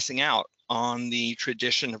were missing out on the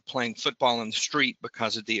tradition of playing football in the street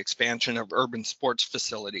because of the expansion of urban sports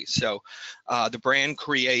facilities. So the brand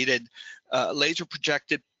created laser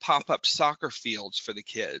projected pop-up soccer fields for the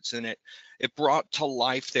kids, and it brought to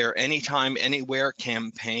life their anytime, anywhere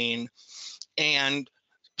campaign and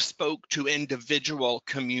spoke to individual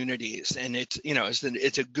communities. And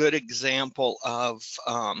it's a good example of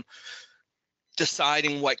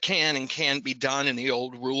deciding what can and can't be done in the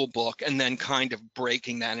old rule book, and then kind of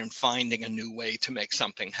breaking that and finding a new way to make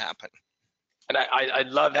something happen. And I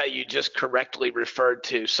love how you just correctly referred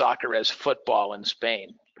to soccer as football in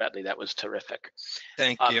Spain. Bradley, that was terrific.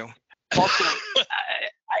 Thank you. Also,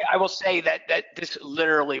 I will say that this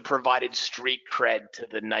literally provided street cred to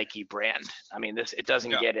the Nike brand. I mean, it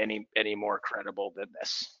doesn't get any more credible than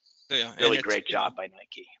this. Yeah, really great job by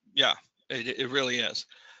Nike. Yeah, it really is.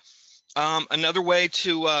 Another way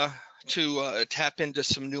to tap into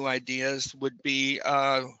some new ideas would be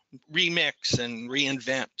remix and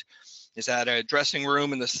reinvent. Is that a dressing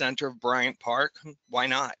room in the center of Bryant Park? Why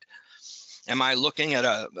not? Am I looking at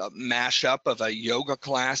a mashup of a yoga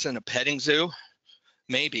class and a petting zoo?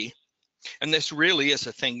 Maybe. And this really is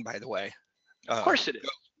a thing, by the way. Of course it is.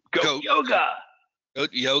 Go yoga. Go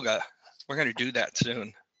yoga. We're going to do that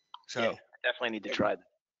soon. So yeah, definitely need to try that.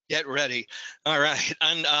 Get ready. All right.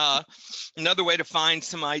 And another way to find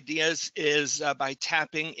some ideas is by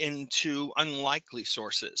tapping into unlikely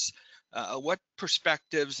sources. What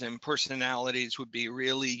perspectives and personalities would be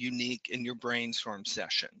really unique in your brainstorm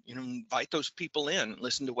session? Invite those people in,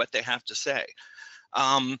 listen to what they have to say.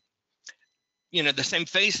 The same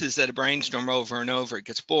faces that a brainstorm over and over, it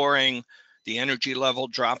gets boring, the energy level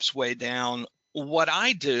drops way down. What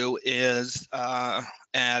I do is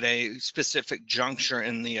at a specific juncture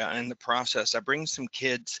in the process, I bring some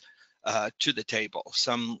kids to the table,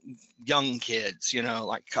 some young kids,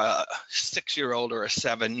 like a 6-year-old or a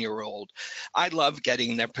 7-year-old. I love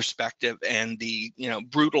getting their perspective and the,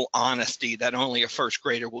 brutal honesty that only a first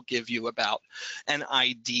grader will give you about an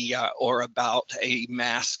idea or about a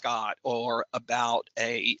mascot or about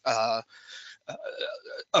a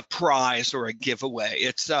prize or a giveaway.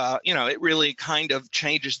 It's it really kind of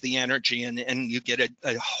changes the energy, and you get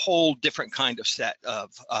a whole different kind of set of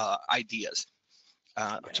ideas.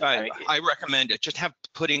 Which I recommend it. Just have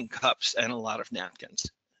pudding cups and a lot of napkins,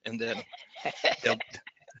 and then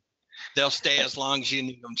they'll stay as long as you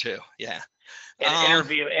need them to. Yeah. And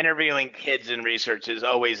interviewing kids in research is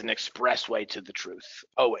always an expressway to the truth.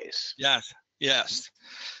 Always. Yes.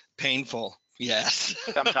 Painful. Yes.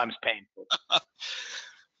 Sometimes painful.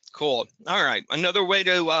 Cool. All right. Another way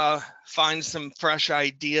to find some fresh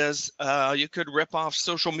ideas, you could rip off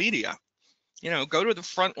social media. Go to the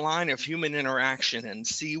front line of human interaction and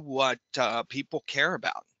see what people care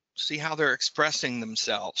about. See how they're expressing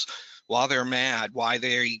themselves, why they're mad, why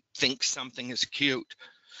they think something is cute.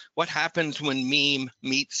 What happens when meme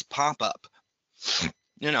meets pop-up?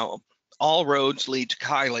 All roads lead to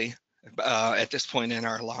Kylie at this point in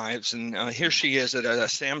our lives. And here she is at a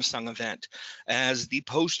Samsung event as the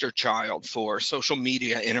poster child for social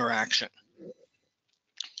media interaction.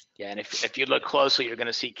 Yeah, and if you look closely, you're going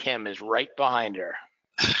to see Kim is right behind her.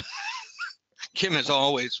 Kim is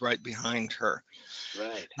always right behind her.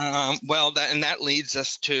 Right. That leads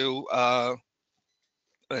us to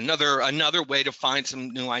another way to find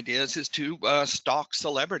some new ideas is to stalk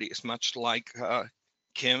celebrities, much like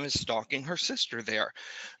Kim is stalking her sister there.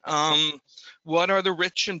 What are the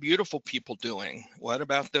rich and beautiful people doing? What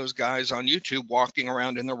about those guys on YouTube walking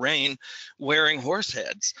around in the rain wearing horse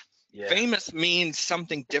heads? Yeah. Famous means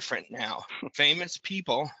something different now. Famous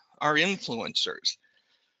people are influencers.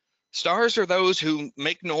 Stars are those who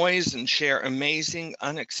make noise and share amazing,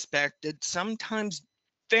 unexpected, sometimes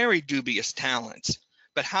very dubious talents.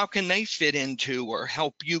 But how can they fit into or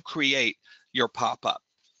help you create your pop-up?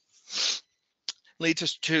 Leads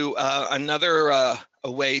us to another a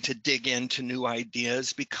way to dig into new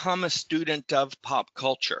ideas. Become a student of pop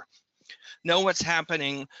culture. Know what's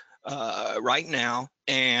happening right now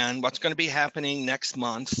and what's going to be happening next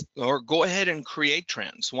month, or go ahead and create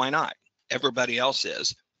trends. Why not? Everybody else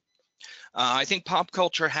is. I think pop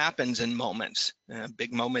culture happens in moments. A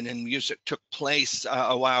big moment in music took place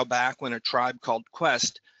a while back when a tribe called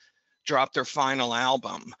Quest dropped their final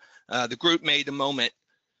album. The group made the moment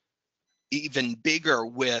even bigger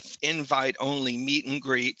with invite-only meet and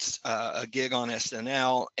greets, a gig on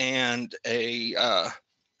SNL, and a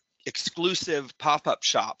exclusive pop-up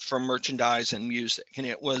shop for merchandise and music. And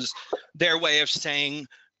it was their way of saying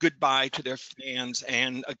goodbye to their fans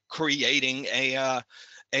and creating a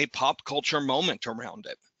pop culture moment around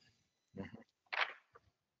it.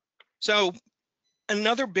 So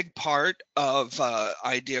another big part of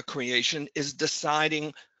idea creation is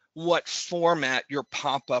deciding what format your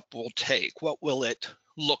pop-up will take. What will it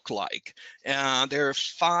look like? There are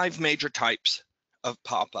 5 major types of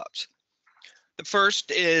pop-ups. The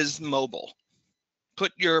first is mobile.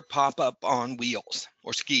 Put your pop-up on wheels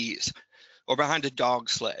or skis or behind a dog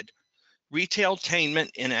sled. Retailtainment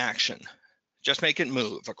in action. Just make it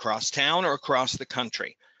move across town or across the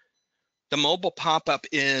country. The mobile pop-up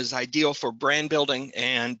is ideal for brand building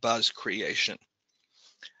and buzz creation.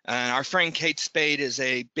 And our friend Kate Spade is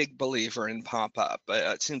a big believer in pop-up.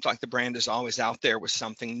 It seems like the brand is always out there with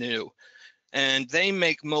something new. And they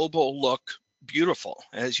make mobile look beautiful.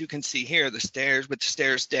 As you can see here, the stairs with the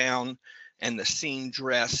stairs down and the scene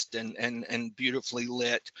dressed and beautifully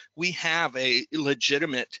lit. We have a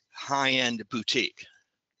legitimate high-end boutique.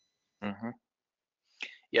 Mm-hmm.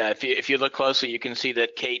 Yeah, if you look closely, you can see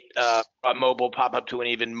that Kate brought mobile pop-up to an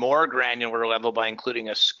even more granular level by including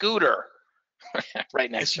a scooter right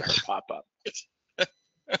next to her pop-up.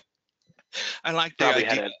 I like the Probably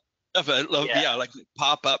idea of a yeah, like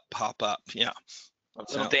pop-up, yeah. A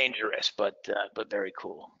little dangerous, but very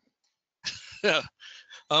cool.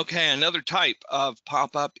 Okay, another type of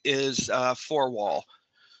pop-up is 4-wall.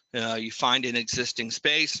 You find an existing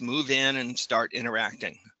space, move in, and start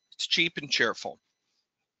interacting. It's cheap and cheerful.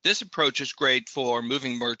 This approach is great for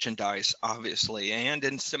moving merchandise, obviously, and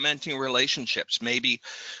in cementing relationships, maybe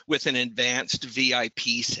with an advanced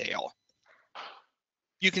VIP sale.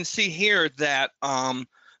 You can see here that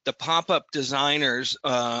the pop-up designers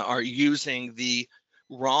are using the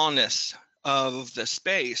rawness of the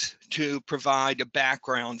space to provide a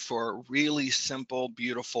background for really simple,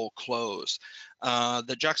 beautiful clothes.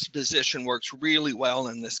 The juxtaposition works really well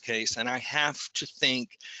in this case, and I have to think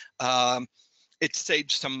it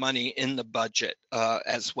saves some money in the budget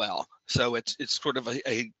as well. So it's sort of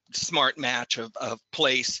a smart match of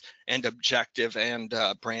place and objective and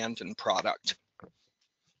brand and product.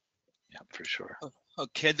 Yeah, for sure.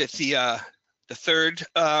 Okay, the third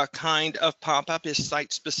kind of pop-up is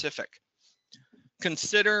site-specific.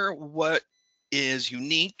 Consider what is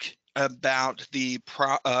unique about the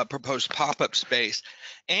proposed pop-up space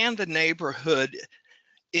and the neighborhood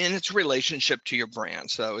in its relationship to your brand.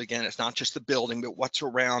 So again, it's not just the building, but what's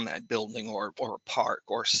around that building or park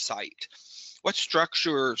or site. What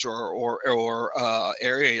structures or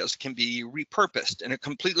areas can be repurposed in a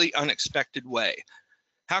completely unexpected way?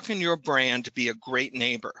 How can your brand be a great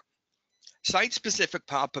neighbor? Site-specific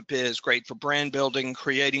pop-up is great for brand building,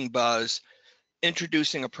 creating buzz,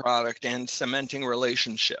 introducing a product, and cementing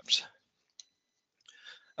relationships.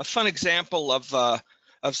 A fun example of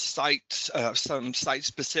some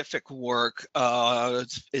site-specific work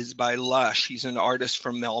is by Lush. He's an artist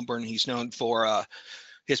from Melbourne. He's known for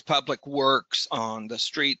his public works on the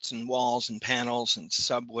streets and walls and panels and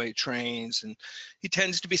subway trains, and he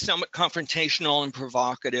tends to be somewhat confrontational and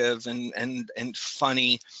provocative and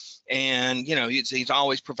funny, and you know he's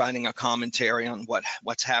always providing a commentary on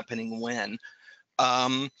what's happening when.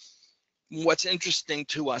 What's interesting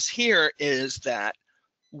to us here is that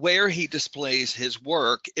where he displays his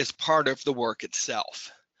work is part of the work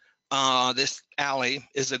itself. This alley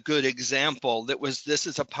is a good example. This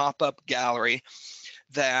is a pop-up gallery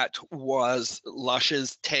that was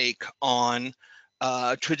Lush's take on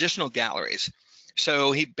traditional galleries.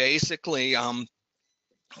 So he basically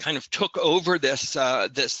kind of took over this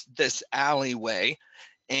this alleyway,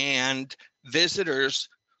 and visitors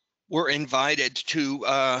were invited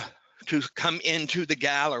to come into the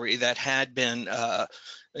gallery that had been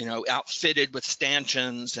outfitted with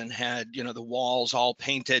stanchions and had the walls all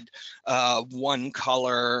painted one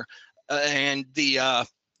color, and the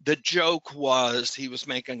joke was he was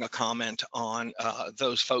making a comment on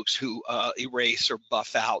those folks who erase or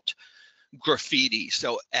buff out graffiti.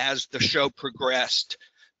 So as the show progressed,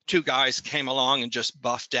 two guys came along and just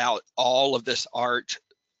buffed out all of this art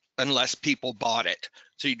unless people bought it.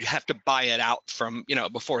 So you'd have to buy it out from,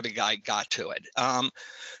 before the guy got to it.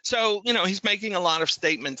 So, he's making a lot of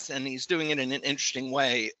statements and he's doing it in an interesting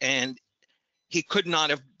way. And he could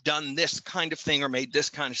not have done this kind of thing or made this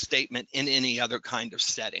kind of statement in any other kind of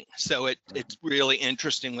setting. So it's really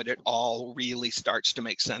interesting when it all really starts to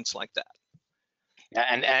make sense like that.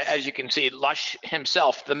 And as you can see, Lush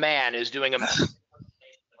himself, the man, is doing a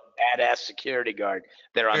badass security guard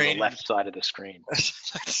there on the left side of the screen.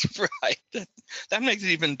 That's right. That makes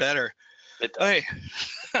it even better. Hey,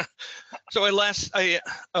 so a less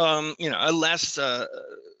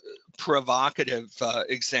provocative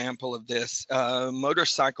example of this,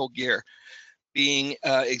 motorcycle gear being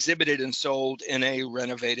exhibited and sold in a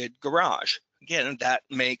renovated garage. Again, that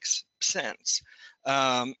makes sense.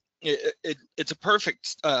 It's a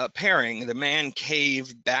perfect pairing, the man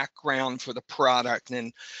cave background for the product,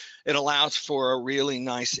 and it allows for a really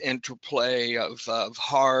nice interplay of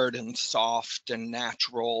hard and soft and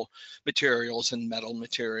natural materials and metal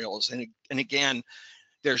materials. And again,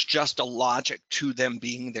 there's just a logic to them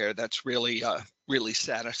being there that's really, really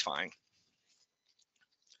satisfying.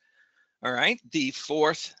 All right, the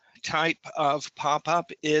fourth type of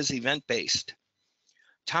pop-up is event-based.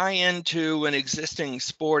 Tie into an existing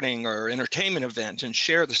sporting or entertainment event and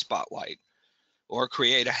share the spotlight, or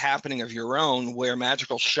create a happening of your own where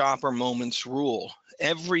magical shopper moments rule.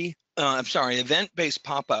 Event-based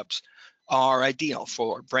pop-ups are ideal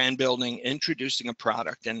for brand building, introducing a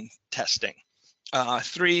product, and testing.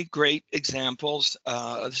 Three great examples.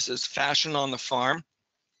 This is Fashion on the Farm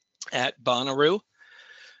at Bonnaroo.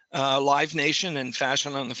 Live Nation and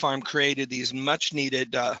Fashion on the Farm created these much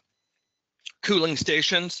needed cooling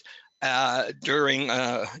stations during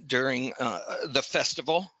the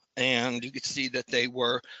festival, and you could see that they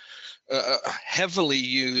were heavily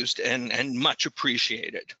used and much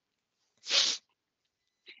appreciated.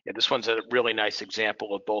 Yeah, this one's a really nice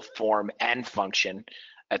example of both form and function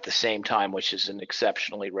at the same time, which is an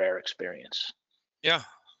exceptionally rare experience. Yeah.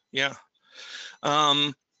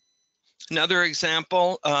 Another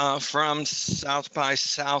example from South by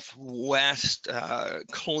Southwest.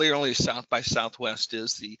 Clearly, South by Southwest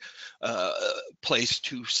is the place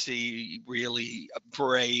to see really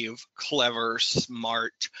brave, clever,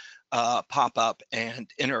 smart pop-up and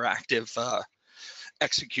interactive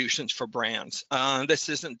executions for brands. This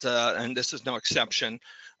isn't, and this is no exception.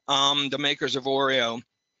 The makers of Oreo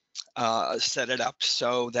set it up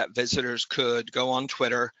so that visitors could go on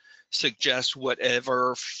Twitter, suggest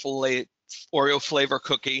whatever Oreo flavor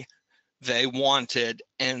cookie they wanted,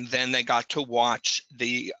 and then they got to watch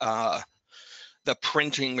the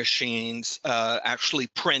printing machines actually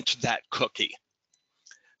print that cookie.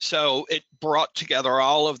 So it brought together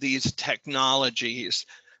all of these technologies,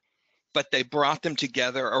 but they brought them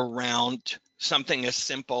together around something as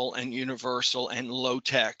simple and universal and low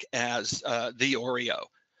tech as the Oreo.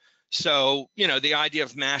 So, the idea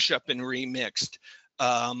of mashup and remixed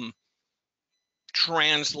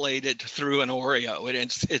translated through an Oreo, and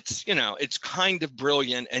it's kind of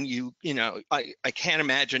brilliant. And I can't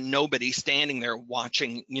imagine nobody standing there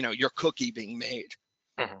watching your cookie being made.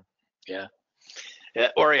 Mm-hmm. Yeah,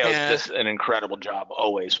 Oreo's does an incredible job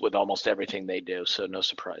always with almost everything they do, so no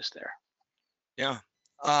surprise there. Yeah.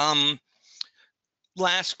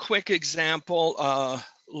 Last quick example,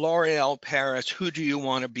 L'Oreal Paris, Who Do You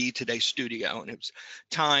Want to Be Today studio, and it was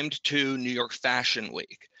timed to New York Fashion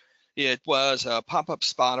Week. It was a pop-up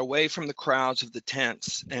spot away from the crowds of the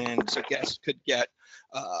tents, and so guests could get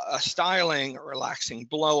a styling, a relaxing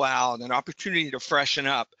blowout, an opportunity to freshen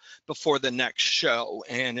up before the next show.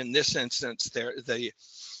 And in this instance, the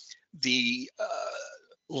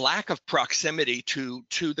lack of proximity to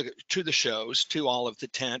the shows, to all of the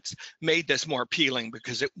tents, made this more appealing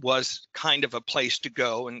because it was kind of a place to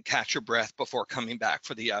go and catch your breath before coming back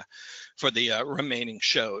for the remaining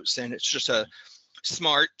shows. And it's just a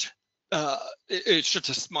smart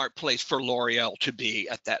place for L'Oreal to be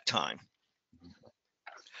at that time.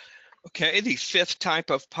 Okay, the fifth type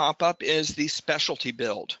of pop-up is the specialty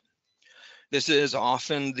build. This is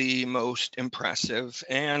often the most impressive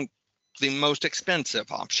and the most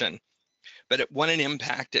expensive option, but what an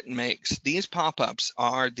impact it makes. These pop-ups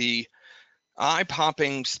are the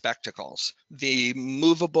eye-popping spectacles, the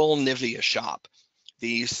movable Nivea shop,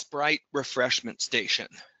 the Sprite refreshment station,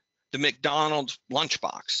 the McDonald's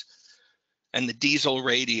lunchbox, and the diesel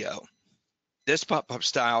radio. This pop-up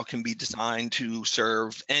style can be designed to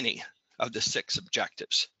serve any of the 6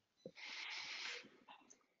 objectives.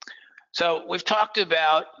 So we've talked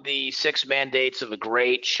about the 6 mandates of a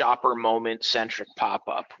great shopper moment centric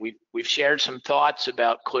pop-up. We've shared some thoughts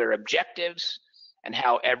about clear objectives and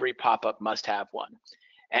how every pop-up must have one.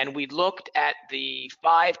 And we looked at the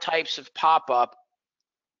 5 types of pop-up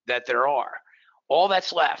that there are. All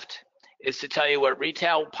that's left is to tell you what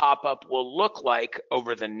retail pop-up will look like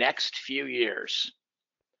over the next few years.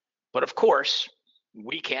 But of course,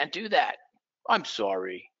 we can't do that. I'm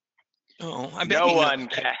sorry. Oh, I bet no one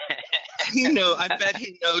can. I bet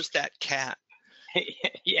he knows that cat.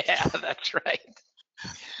 Yeah, that's right.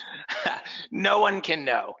 No one can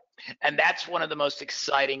know. And that's one of the most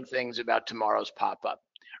exciting things about tomorrow's pop-up.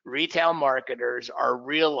 Retail marketers are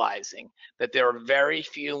realizing that there are very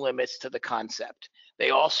few limits to the concept.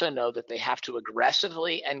 They also know that they have to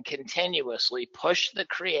aggressively and continuously push the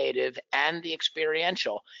creative and the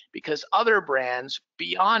experiential because other brands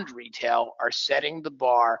beyond retail are setting the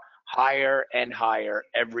bar higher and higher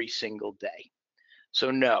every single day. So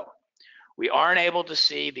no, we aren't able to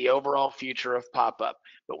see the overall future of pop-up,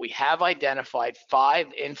 but we have identified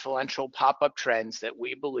 5 influential pop-up trends that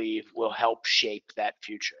we believe will help shape that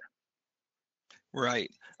future. Right.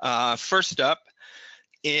 First up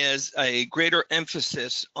is a greater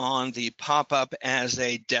emphasis on the pop-up as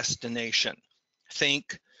a destination.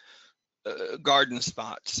 Think garden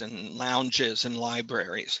spots and lounges and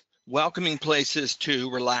libraries, welcoming places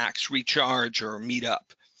to relax, recharge, or meet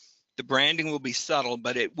up. The branding will be subtle,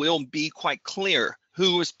 but it will be quite clear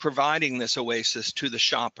who is providing this oasis to the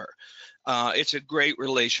shopper. It's a great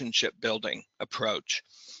relationship building approach.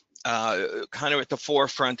 Kind of at the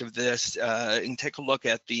forefront of this, you can take a look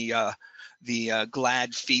at the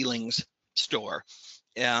Glad Feelings store.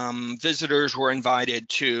 Visitors were invited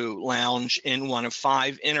to lounge in one of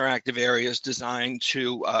 5 interactive areas designed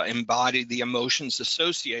to embody the emotions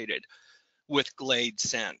associated with Glade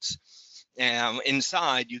scents.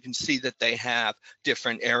 Inside, you can see that they have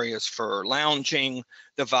different areas for lounging.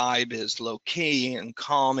 The vibe is low-key and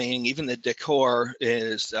calming. Even the decor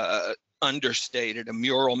is understated, a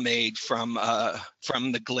mural made from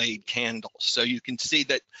the Glade candles. So you can see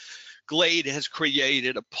that Glade has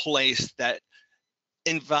created a place that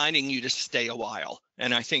inviting you to stay a while.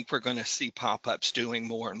 And I think we're going to see pop-ups doing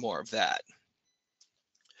more and more of that.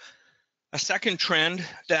 A second trend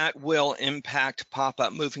that will impact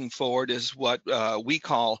pop-up moving forward is what we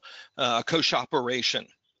call co-shopperation.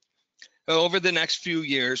 Over the next few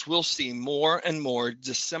years, we'll see more and more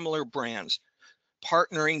dissimilar brands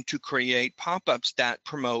partnering to create pop-ups that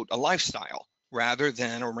promote a lifestyle rather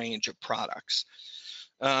than a range of products.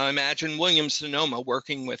 Imagine Williams-Sonoma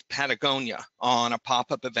working with Patagonia on a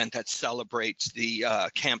pop-up event that celebrates the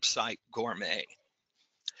campsite gourmet.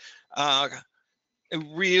 A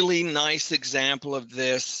really nice example of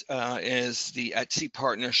this is the Etsy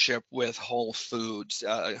partnership with Whole Foods.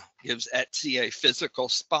 Gives Etsy a physical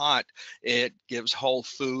spot. It gives Whole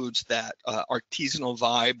Foods that artisanal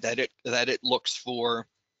vibe that it looks for.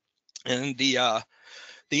 And the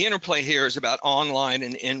interplay here is about online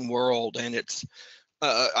and in-world, and it's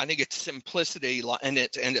I think its simplicity and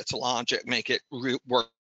its logic make it work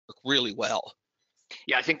really well.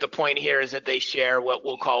 Yeah, I think the point here is that they share what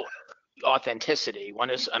we'll call authenticity. One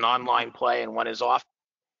is an online play and one is off.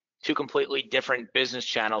 2 completely different business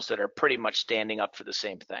channels that are pretty much standing up for the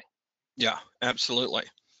same thing. Yeah, absolutely.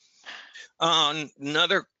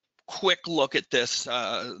 Another quick look at this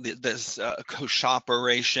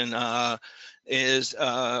co-shopperation is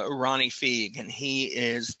Ronnie Feig, and he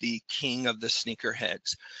is the king of the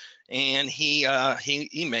sneakerheads, and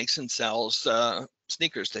he makes and sells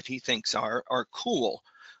sneakers that he thinks are cool.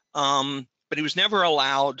 But he was never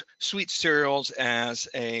allowed sweet cereals as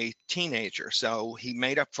a teenager, so he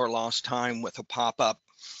made up for lost time with a pop-up.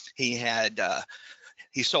 He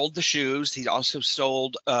sold the shoes. He also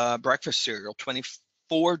sold breakfast cereal,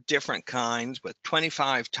 24 different kinds with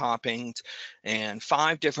 25 toppings and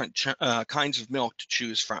 5 different kinds of milk to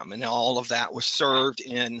choose from. And all of that was served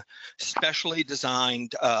in specially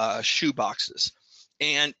designed shoe boxes.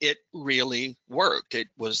 And it really worked. It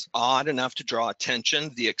was odd enough to draw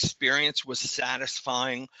attention. The experience was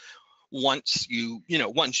satisfying once you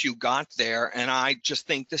got there. And I just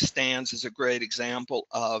think this stands as a great example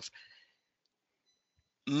of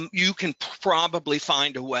you can probably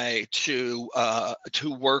find a way to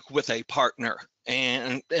work with a partner,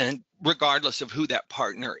 and regardless of who that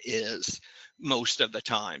partner is, most of the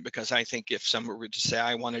time. Because I think if someone were to say,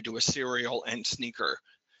 I want to do a cereal and sneaker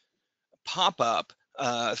pop-up,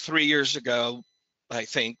 3 years ago, I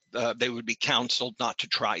think they would be counseled not to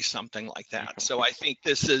try something like that. So I think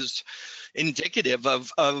this is indicative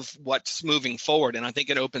of what's moving forward, and I think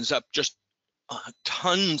it opens up just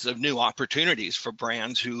tons of new opportunities for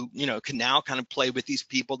brands who, can now kind of play with these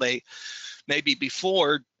people they maybe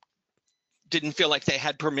before didn't feel like they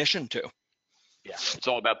had permission to. Yeah, it's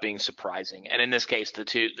all about being surprising, and in this case, the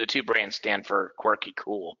two brands stand for quirky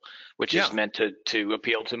cool, which is meant to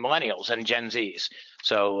appeal to millennials and Gen Zs.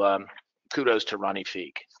 So kudos to Ronnie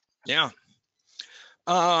Feek. Yeah.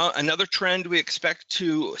 Another trend we expect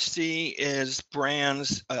to see is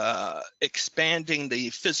brands expanding the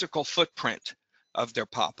physical footprint of their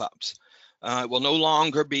pop-ups. It will no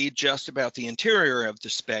longer be just about the interior of the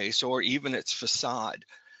space or even its facade.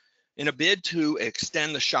 In a bid to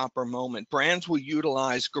extend the shopper moment, brands will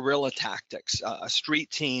utilize guerrilla tactics, street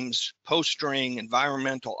teams, postering,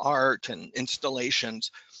 environmental art, and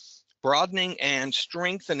installations, broadening and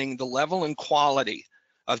strengthening the level and quality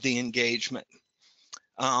of the engagement.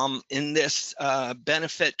 In this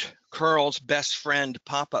Benefit Curl's Best Friend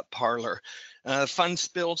pop-up parlor, fun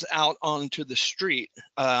spills out onto the street.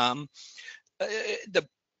 The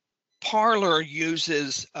parlor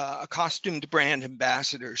uses costumed brand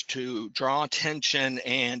ambassadors to draw attention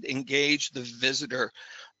and engage the visitor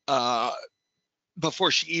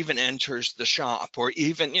before she even enters the shop, or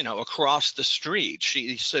even across the street.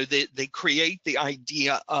 So they create the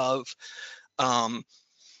idea of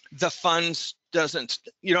the fun doesn't,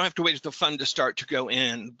 you don't have to wait for the fun to start to go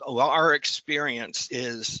in. Our experience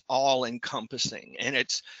is all encompassing, and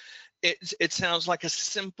it sounds like a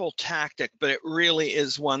simple tactic, but it really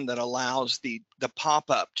is one that allows the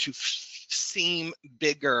pop-up to seem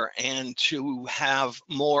bigger and to have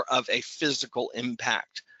more of a physical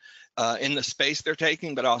impact in the space they're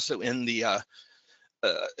taking, but also in the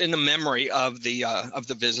memory of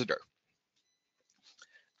the visitor.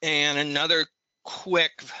 And another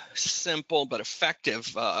quick, simple, but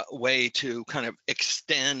effective way to kind of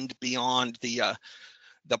extend beyond the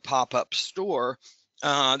pop-up store.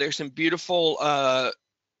 There's some beautiful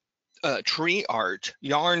tree art,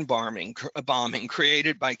 yarn bombing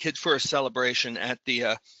created by Kids for a Celebration at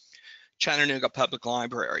the Chattanooga Public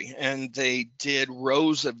Library, and they did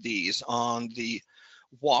rows of these on the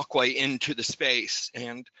walkway into the space.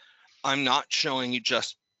 And I'm not showing you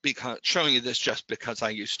this just because I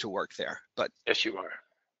used to work there, but yes, you are.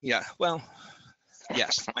 Yeah, well,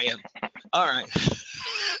 yes, I am. All right,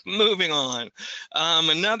 moving on.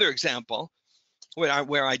 Another example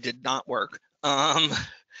where I did not work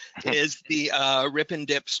is the Rip and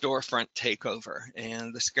Dip storefront takeover.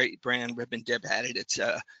 And the skate brand Rip and Dip added its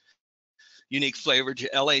unique flavor to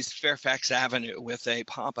LA's Fairfax Avenue with a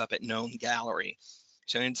pop-up at Known Gallery.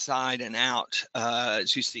 So inside and out,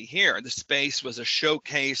 as you see here, the space was a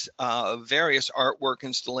showcase of various artwork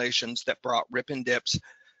installations that brought Rip and Dip's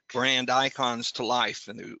brand icons to life,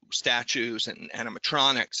 and the statues and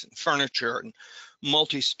animatronics and furniture and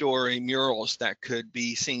multi-story murals that could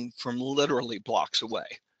be seen from literally blocks away.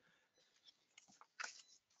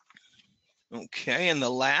 Okay, and the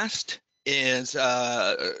last is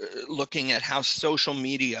looking at how social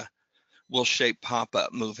media will shape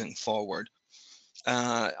pop-up moving forward.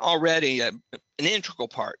 Already an integral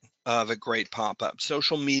part of a great pop-up,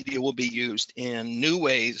 social media will be used in new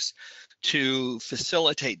ways to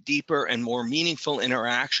facilitate deeper and more meaningful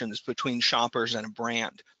interactions between shoppers and a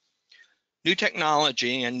brand. New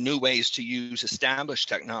technology and new ways to use established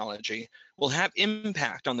technology will have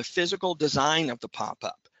impact on the physical design of the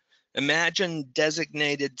pop-up. Imagine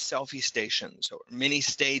designated selfie stations or mini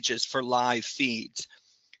stages for live feeds,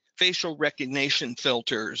 facial recognition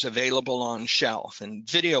filters available on shelf, and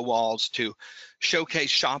video walls to showcase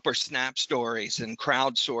shopper snap stories and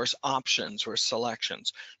crowdsource options or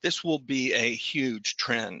selections. This will be a huge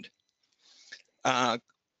trend.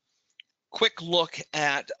 Quick look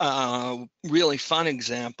at a really fun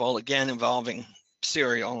example, again involving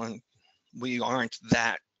cereal, and we aren't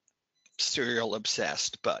that cereal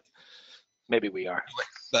obsessed, but maybe we are.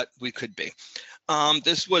 But we could be.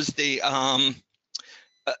 This was the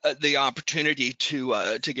opportunity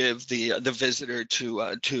to give the visitor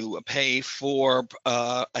to pay for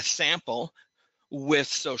a sample with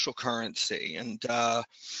social currency, and to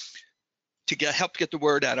help get the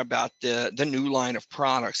word out about the new line of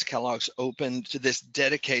products. Kellogg's opened this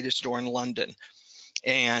dedicated store in London,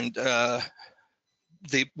 and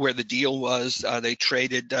where the deal was, they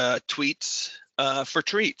traded tweets for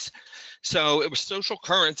treats. So it was social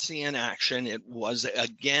currency in action. It was,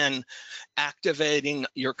 again, activating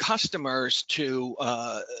your customers to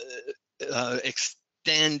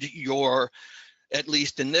extend your, at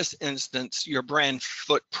least in this instance, your brand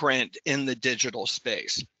footprint in the digital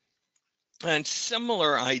space. And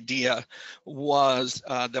similar idea was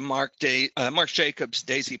the Marc Jacobs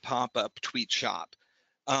Daisy pop-up tweet shop.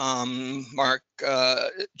 Marc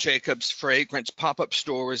Jacobs fragrance pop-up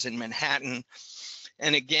store was in Manhattan.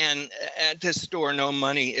 And again, at this store, no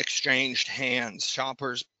money exchanged hands.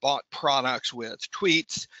 Shoppers bought products with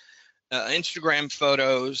tweets, Instagram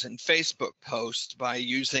photos, and Facebook posts by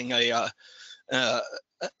using a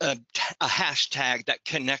hashtag that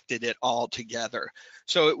connected it all together.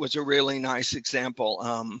 So it was a really nice example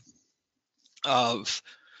of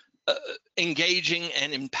engaging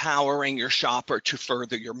and empowering your shopper to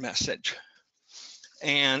further your message.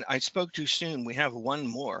 And I spoke too soon. We have one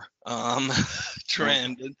more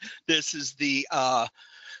trend. And this is the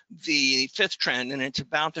fifth trend, and it's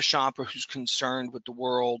about the shopper who's concerned with the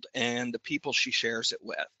world and the people she shares it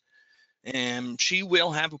with. And she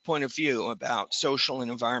will have a point of view about social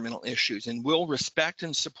and environmental issues and will respect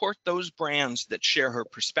and support those brands that share her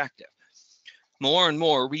perspective. More and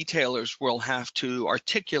more retailers will have to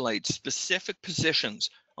articulate specific positions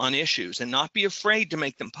on issues and not be afraid to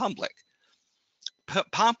make them public.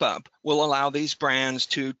 Pop-up will allow these brands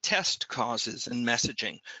to test causes and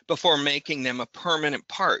messaging before making them a permanent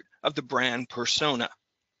part of the brand persona.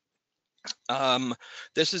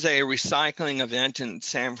 This is a recycling event in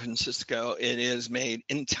San Francisco. It is made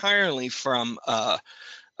entirely from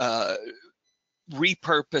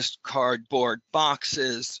repurposed cardboard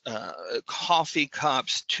boxes, coffee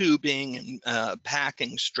cups, tubing, and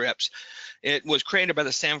packing strips. It was created by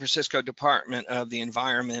the San Francisco Department of the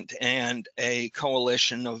Environment and a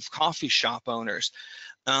coalition of coffee shop owners.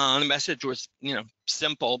 The message was,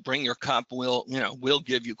 simple: bring your cup. We'll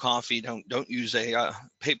give you coffee. Don't use a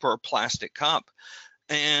paper or plastic cup.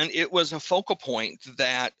 And it was a focal point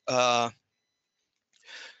that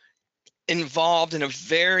involved in a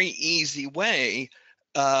very easy way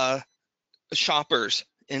shoppers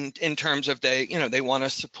in terms of they want to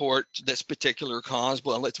support this particular cause.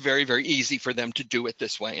 Well, it's very, very easy for them to do it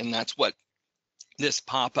this way, and that's what this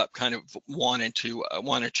pop-up kind of wanted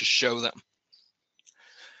to show them.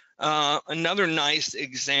 Another nice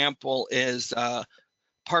example is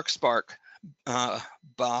Park Spark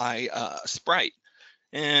by Sprite,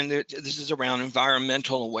 and this is around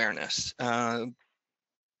environmental awareness.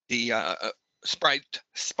 The Sprite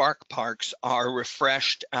Spark Parks are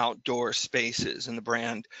refreshed outdoor spaces, and the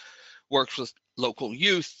brand works with local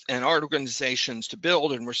youth and art organizations to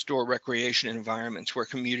build and restore recreation environments where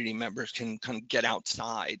community members can get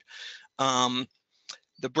outside.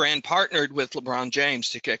 The brand partnered with LeBron James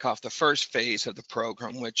to kick off the first phase of the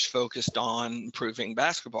program, which focused on improving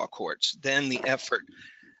basketball courts. Then the effort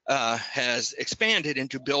has expanded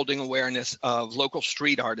into building awareness of local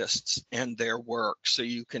street artists and their work. So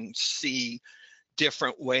you can see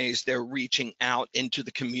different ways they're reaching out into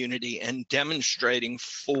the community and demonstrating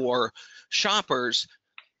for shoppers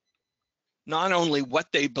not only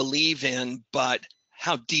what they believe in, but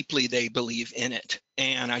how deeply they believe in it.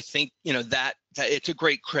 And I think that it's a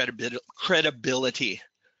great credibility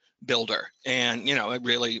builder, and a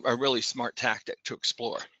really smart tactic to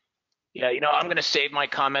explore. Yeah, I'm going to save my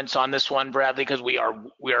comments on this one, Bradley, because we are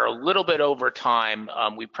a little bit over time.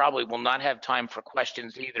 We probably will not have time for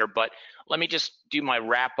questions either, but let me just do my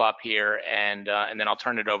wrap up here, and then I'll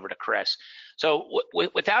turn it over to Chris. So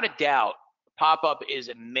without a doubt, pop-up is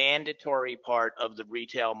a mandatory part of the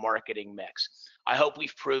retail marketing mix. I hope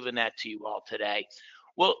we've proven that to you all today.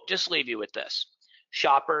 We'll just leave you with this.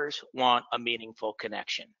 Shoppers want a meaningful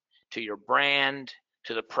connection to your brand,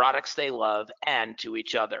 to the products they love, and to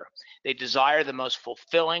each other. They desire the most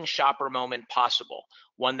fulfilling shopper moment possible,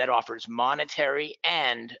 one that offers monetary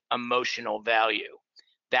and emotional value.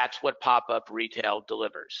 That's what pop-up retail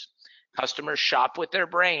delivers. Customers shop with their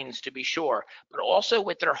brains, to be sure, but also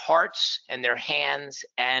with their hearts and their hands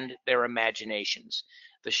and their imaginations.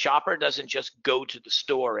 The shopper doesn't just go to the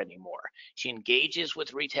store anymore. She engages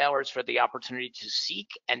with retailers for the opportunity to seek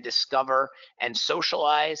and discover and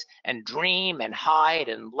socialize and dream and hide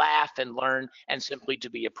and laugh and learn and simply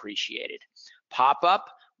to be appreciated. Pop-up,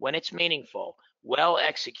 when it's meaningful, well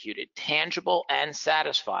executed, tangible, and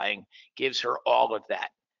satisfying, gives her all of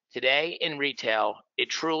that. Today in retail,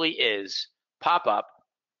 it truly is pop-up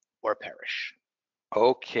or perish.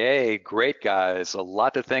 Okay, great guys. A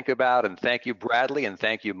lot to think about, and thank you, Bradley, and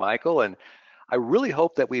thank you, Michael. And I really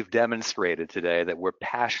hope that we've demonstrated today that we're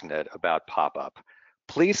passionate about pop-up.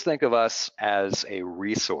 Please think of us as a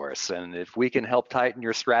resource, and if we can help tighten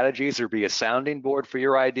your strategies or be a sounding board for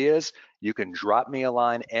your ideas, you can drop me a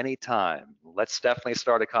line anytime. Let's definitely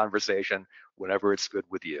start a conversation whenever it's good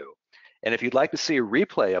with you. And if you'd like to see a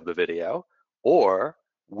replay of the video or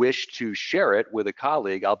wish to share it with a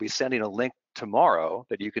colleague, I'll be sending a link tomorrow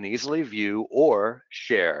that you can easily view or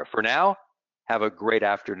share. For now, have a great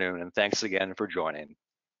afternoon, and thanks again for joining.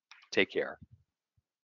 Take care.